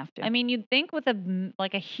 They have to. I mean, you'd think with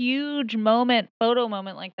a huge photo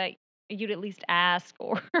moment like that, you'd at least ask,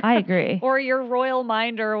 or I agree. Or your royal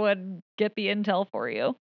minder would get the intel for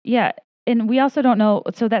you. Yeah. And we also don't know.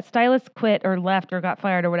 So that stylist quit or left or got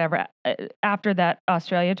fired or whatever after that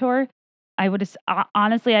Australia tour.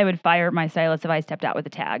 Honestly, I would fire my stylist if I stepped out with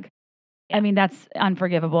a tag. Yeah. I mean, that's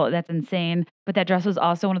unforgivable. That's insane. But that dress was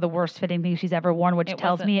also one of the worst fitting things she's ever worn, which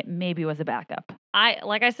tells me it maybe was a backup.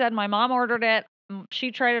 Like I said, my mom ordered it.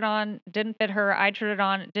 She tried it on, didn't fit her. I tried it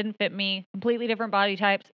on, it didn't fit me. Completely different body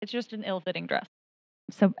types. It's just an ill-fitting dress.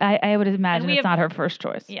 So I would imagine it's not her first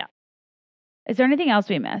choice. Yeah. Is there anything else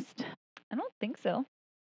we missed? I don't think so.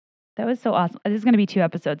 That was so awesome. This is going to be 2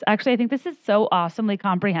 episodes. Actually, I think this is so awesomely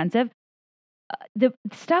comprehensive. The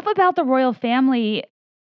stuff about the royal family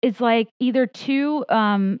is like either too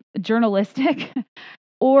journalistic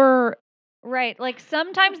or right. Like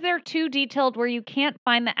sometimes they're too detailed where you can't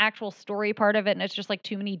find the actual story part of it, and it's just like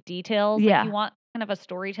too many details. Yeah. Like you want kind of a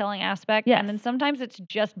storytelling aspect. Yes. And then sometimes it's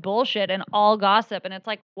just bullshit and all gossip, and it's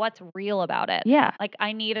like, what's real about it? Yeah. Like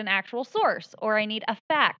I need an actual source or I need a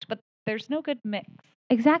fact, but there's no good mix.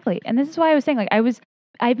 Exactly. And this is why I was saying, like,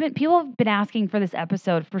 people have been asking for this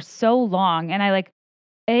episode for so long, and I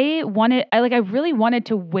really wanted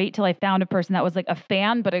to wait till I found a person that was like a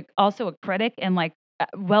fan, but also a critic and like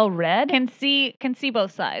well read. Can see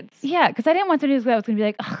both sides. Yeah, because I didn't want somebody that was going to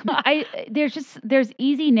be like, there's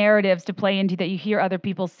easy narratives to play into that you hear other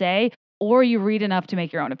people say, or you read enough to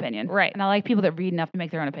make your own opinion. Right. And I like people that read enough to make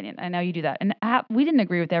their own opinion. I know you do that. And we didn't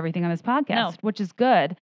agree with everything on this podcast, which is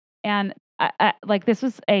good. And I like this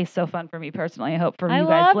was so fun for me personally. I hope for you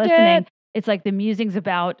guys listening. It's like the musings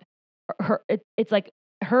about her. It's like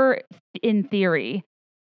her in theory,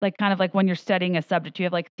 like kind of like when you're studying a subject, you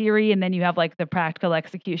have like theory and then you have like the practical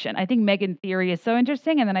execution. I think Meghan theory is so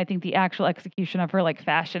interesting, and then I think the actual execution of her like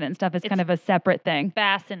fashion and stuff is kind of a separate thing.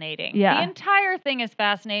 Fascinating. Yeah, the entire thing is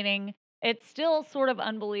fascinating. It's still sort of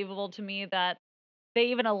unbelievable to me that they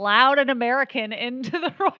even allowed an American into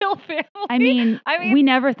the royal family. I mean, we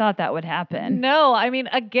never thought that would happen. No, I mean,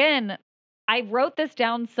 again, I wrote this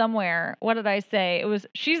down somewhere. What did I say? It was,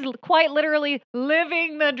 she's quite literally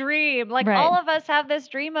living the dream. Like all of us have this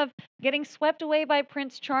dream of getting swept away by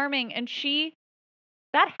Prince Charming, and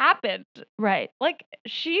that happened. Right. Like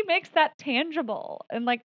she makes that tangible and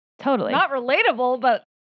like totally not relatable, but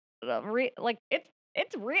like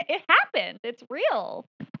it's real. It happened. It's real.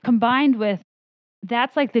 Combined with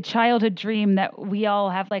that's like the childhood dream that we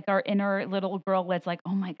all have, like our inner little girl that's like,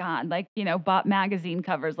 oh my God, like, bought magazine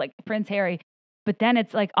covers like Prince Harry. But then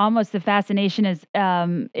it's like almost the fascination is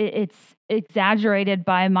it's exaggerated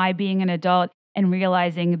by my being an adult and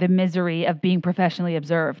realizing the misery of being professionally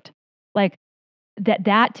observed. Like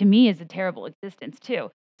that to me is a terrible existence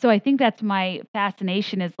too. So I think that's my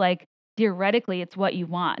fascination is like theoretically it's what you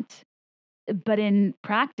want. But in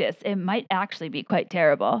practice, it might actually be quite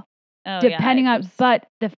terrible. Depending on, but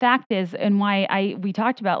the fact is, and why we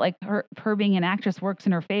talked about like her being an actress works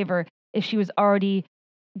in her favor if she was already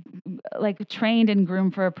like trained and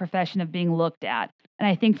groomed for a profession of being looked at. And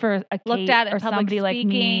I think for a Kate or somebody like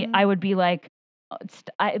me, I would be like,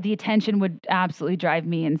 the attention would absolutely drive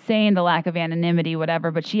me insane, the lack of anonymity, whatever.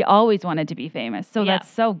 But she always wanted to be famous, so that's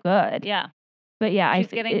so good. Yeah, but yeah, she's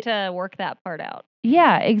getting to work that part out.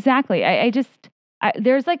 Yeah, exactly.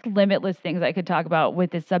 There's like limitless things I could talk about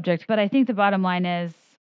with this subject, but I think the bottom line is,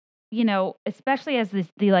 especially as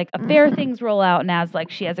the like affair things roll out and as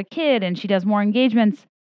like she has a kid and she does more engagements,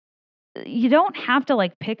 you don't have to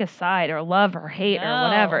like pick a side or love or hate or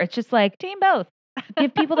whatever. It's just like team both.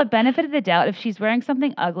 Give people the benefit of the doubt. If she's wearing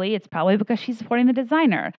something ugly, it's probably because she's supporting the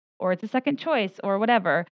designer or it's a second choice or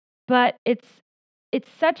whatever. But it's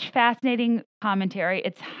such fascinating commentary.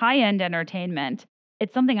 It's high-end entertainment.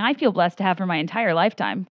 It's something I feel blessed to have for my entire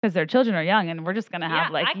lifetime because their children are young and we're just going to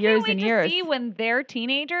have like years and years. I can't wait to see when they're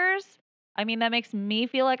teenagers I mean, that makes me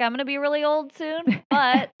feel like I'm going to be really old soon,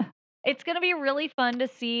 but it's going to be really fun to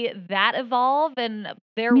see that evolve and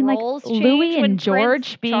their I mean, like roles Louis change when and George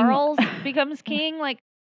Prince being Charles becomes king. Like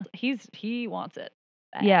he wants it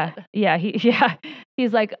yeah, bad. yeah,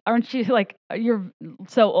 he's like, aren't you like you're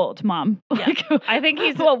so old, mom? Yeah. Like, I think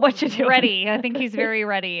he's well, what you doing? ready. I think he's very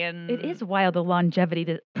ready. And It is wild the longevity.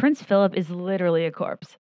 To Prince Philip is literally a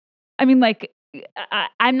corpse. I mean, like,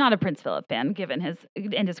 I'm not a Prince Philip fan, given his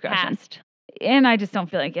indiscretion. past. And I just don't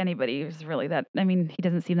feel like anybody is really that. I mean, he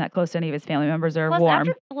doesn't seem that close to any of his family members or Plus, warm.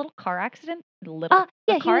 after a little car accident, Yeah,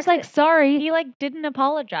 he was like, sorry. He like didn't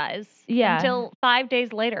apologize. Yeah. Until 5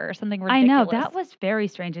 days later or something I ridiculous. know that was very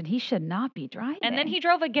strange, and he should not be driving. And then he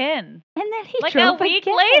drove again. And then he like drove a week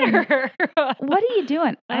again. later. What are you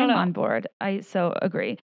doing? I don't I'm know. on board. I so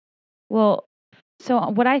agree. Well, so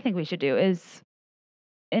what I think we should do is,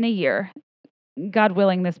 in a year, God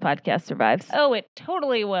willing, this podcast survives. Oh, it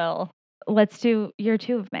totally will. Let's do year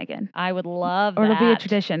 2 of Meghan. I would love Or that. it'll be a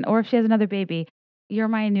tradition. Or if she has another baby, you're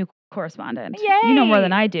my new correspondent. Yay! You know more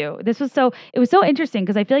than I do. It was so interesting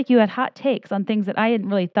because I feel like you had hot takes on things that I hadn't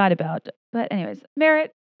really thought about. But anyways,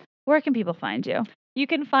 Merritt, where can people find you? You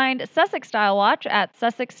can find Sussex Style Watch at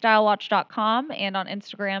sussexstylewatch.com and on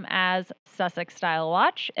Instagram as Sussex Style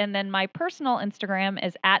Watch. And then my personal Instagram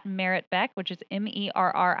is at Merritt Beck, which is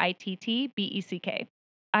MERRITTBECK.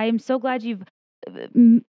 I am so glad you've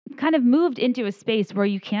kind of moved into a space where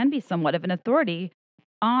you can be somewhat of an authority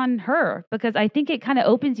on her, because I think it kind of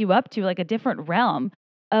opens you up to like a different realm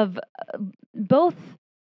of both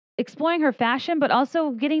exploring her fashion, but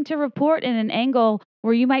also getting to report in an angle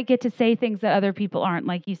where you might get to say things that other people aren't,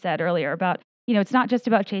 like you said earlier about, it's not just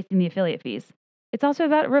about chasing the affiliate fees. It's also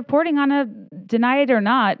about reporting on a, deny it or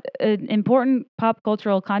not, an important pop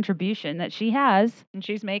cultural contribution that she has. And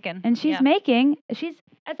she's making. She's,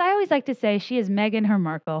 as I always like to say, she is Meghan her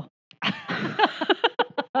Markle.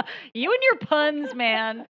 You and your puns,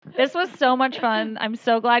 man. This was so much fun. I'm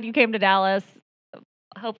so glad you came to Dallas.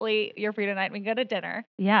 Hopefully you're free tonight and we can go to dinner.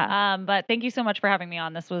 Yeah. But thank you so much for having me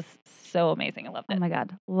on. This was so amazing. I loved it. Oh my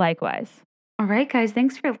God. Likewise. All right, guys,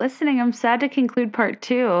 thanks for listening. I'm sad to conclude part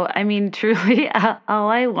 2. I mean, truly, all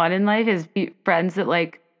I want in life is friends that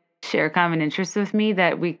like share common interests with me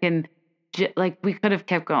that we can, we could have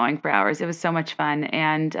kept going for hours. It was so much fun.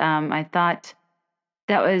 And I thought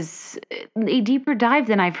that was a deeper dive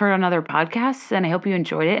than I've heard on other podcasts. And I hope you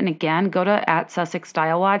enjoyed it. And again, go to at Sussex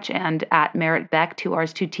Style Watch and at Merritt Beck, 2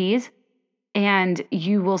 R's, 2 T's. And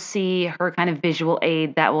you will see her kind of visual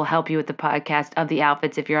aid that will help you with the podcast of the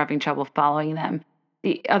outfits if you're having trouble following them.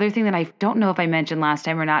 The other thing that I don't know if I mentioned last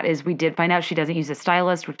time or not is we did find out she doesn't use a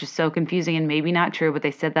stylist, which is so confusing and maybe not true, but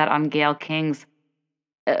they said that on Gayle King's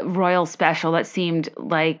royal special that seemed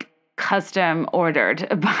like custom ordered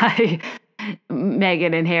by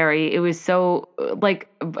Meghan and Harry. It was so,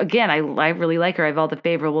 again, I really like her. I have all the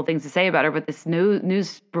favorable things to say about her, but this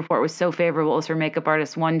news report was so favorable as her makeup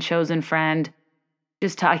artist, one chosen friend,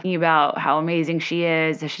 just talking about how amazing she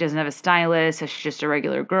is, that she doesn't have a stylist, that she's just a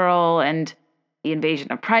regular girl, and the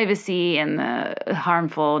invasion of privacy and the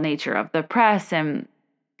harmful nature of the press. And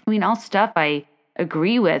I mean, all stuff I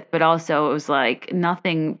agree with, but also it was like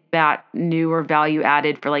nothing that new or value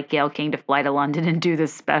added for like Gayle King to fly to London and do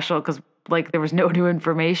this special, because like there was no new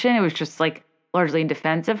information. It was just like largely in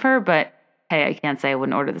defense of her, but hey, I can't say I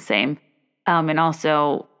wouldn't order the same. And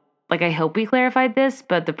also, like, I hope we clarified this,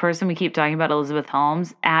 but the person we keep talking about, Elizabeth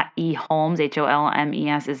Holmes, at E. Holmes,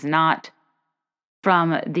 Holmes, is not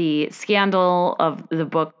from the scandal of the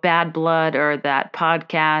book Bad Blood or that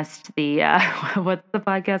podcast, the, what's the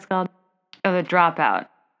podcast called? Oh, The Dropout. I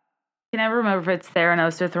can never remember if it's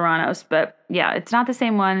Theranos or Theranos, but yeah, it's not the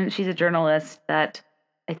same one. She's a journalist that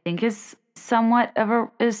I think is somewhat of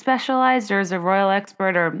is specialized or is a royal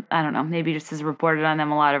expert, or I don't know, maybe just has reported on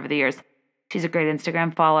them a lot over the years. She's a great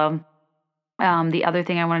Instagram follow. The other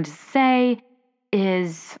thing I wanted to say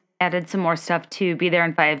is added some more stuff to Be There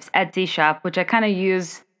in Five's Etsy shop, which I kind of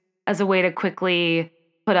use as a way to quickly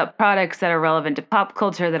put up products that are relevant to pop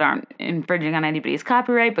culture that aren't infringing on anybody's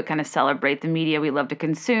copyright, but kind of celebrate the media we love to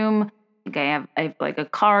consume. I have like a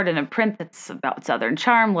card and a print that's about Southern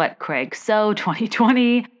Charm, Let Craig Sew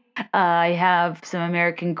 2020. I have some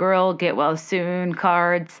American Girl, Get Well Soon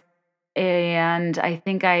cards. And I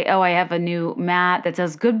think I have a new mat that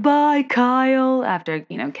says Goodbye, Kyle, after,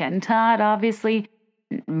 Ken Todd, obviously.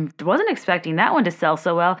 Wasn't expecting that one to sell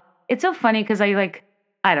so well. It's so funny because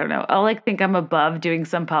I don't know. I'll think I'm above doing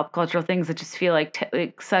some pop cultural things that just feel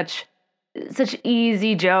like such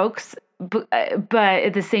easy jokes. But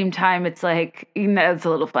at the same time, it's it's a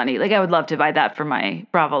little funny. I would love to buy that for my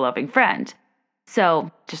Bravo loving friend.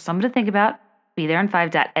 So just something to think about.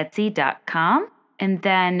 bethereinfive.etsy.com, and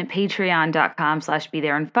then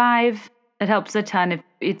patreon.com/bethereinfive. It helps a ton if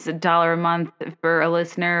it's $1 a month for a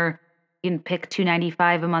listener. You can pick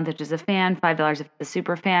 $2.95 a month if it's a fan, $5 if it's a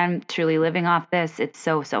super fan. Truly living off this. It's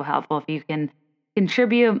so helpful if you can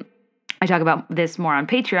contribute. I talk about this more on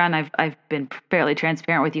Patreon. I've been fairly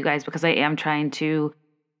transparent with you guys because I am trying to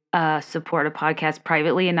support a podcast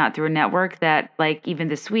privately and not through a network that, like, even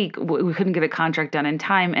this week, we couldn't get a contract done in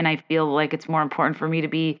time. And I feel like it's more important for me to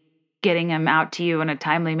be getting them out to you in a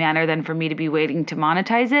timely manner than for me to be waiting to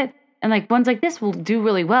monetize it. And like ones like this will do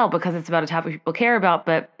really well because it's about a topic people care about.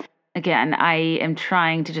 But again, I am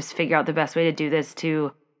trying to just figure out the best way to do this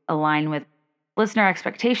to align with listener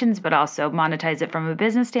expectations, but also monetize it from a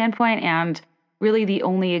business standpoint. And really the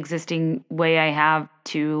only existing way I have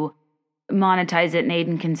to monetize it and aid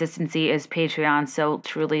in consistency is Patreon. So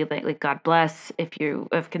truly, like God bless if you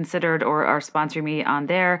have considered or are sponsoring me on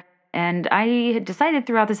there. And I had decided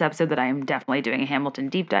throughout this episode that I am definitely doing a Hamilton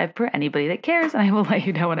deep dive for anybody that cares, and I will let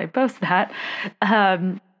you know when I post that.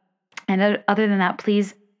 And other than that,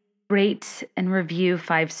 please rate and review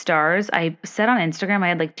 5 stars. I said on Instagram I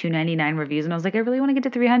had like 299 reviews, and I was like, I really want to get to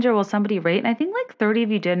 300. Will somebody rate? And I think like 30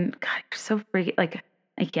 of you didn't. God, you're so freaking, like,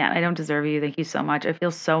 I can't. I don't deserve you. Thank you so much. I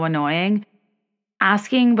feel so annoying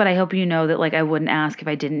asking, but I hope you know that like I wouldn't ask if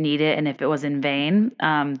I didn't need it and if it was in vain.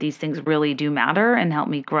 These things really do matter and help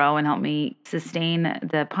me grow and help me sustain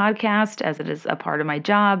the podcast as it is a part of my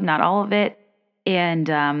job, not all of it. And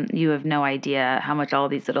you have no idea how much all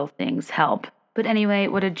of these little things help. But anyway,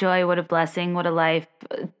 what a joy, what a blessing, what a life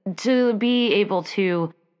to be able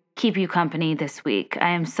to keep you company this week. I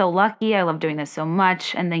am so lucky. I love doing this so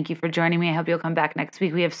much. And thank you for joining me. I hope you'll come back next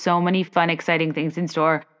week. We have so many fun, exciting things in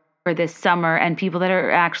store for this summer and people that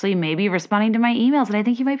are actually maybe responding to my emails that I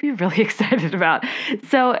think you might be really excited about.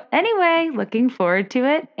 So anyway, looking forward to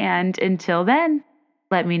it. And until then,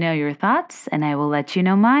 let me know your thoughts and I will let you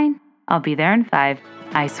know mine. I'll be there in 5,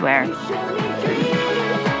 I swear.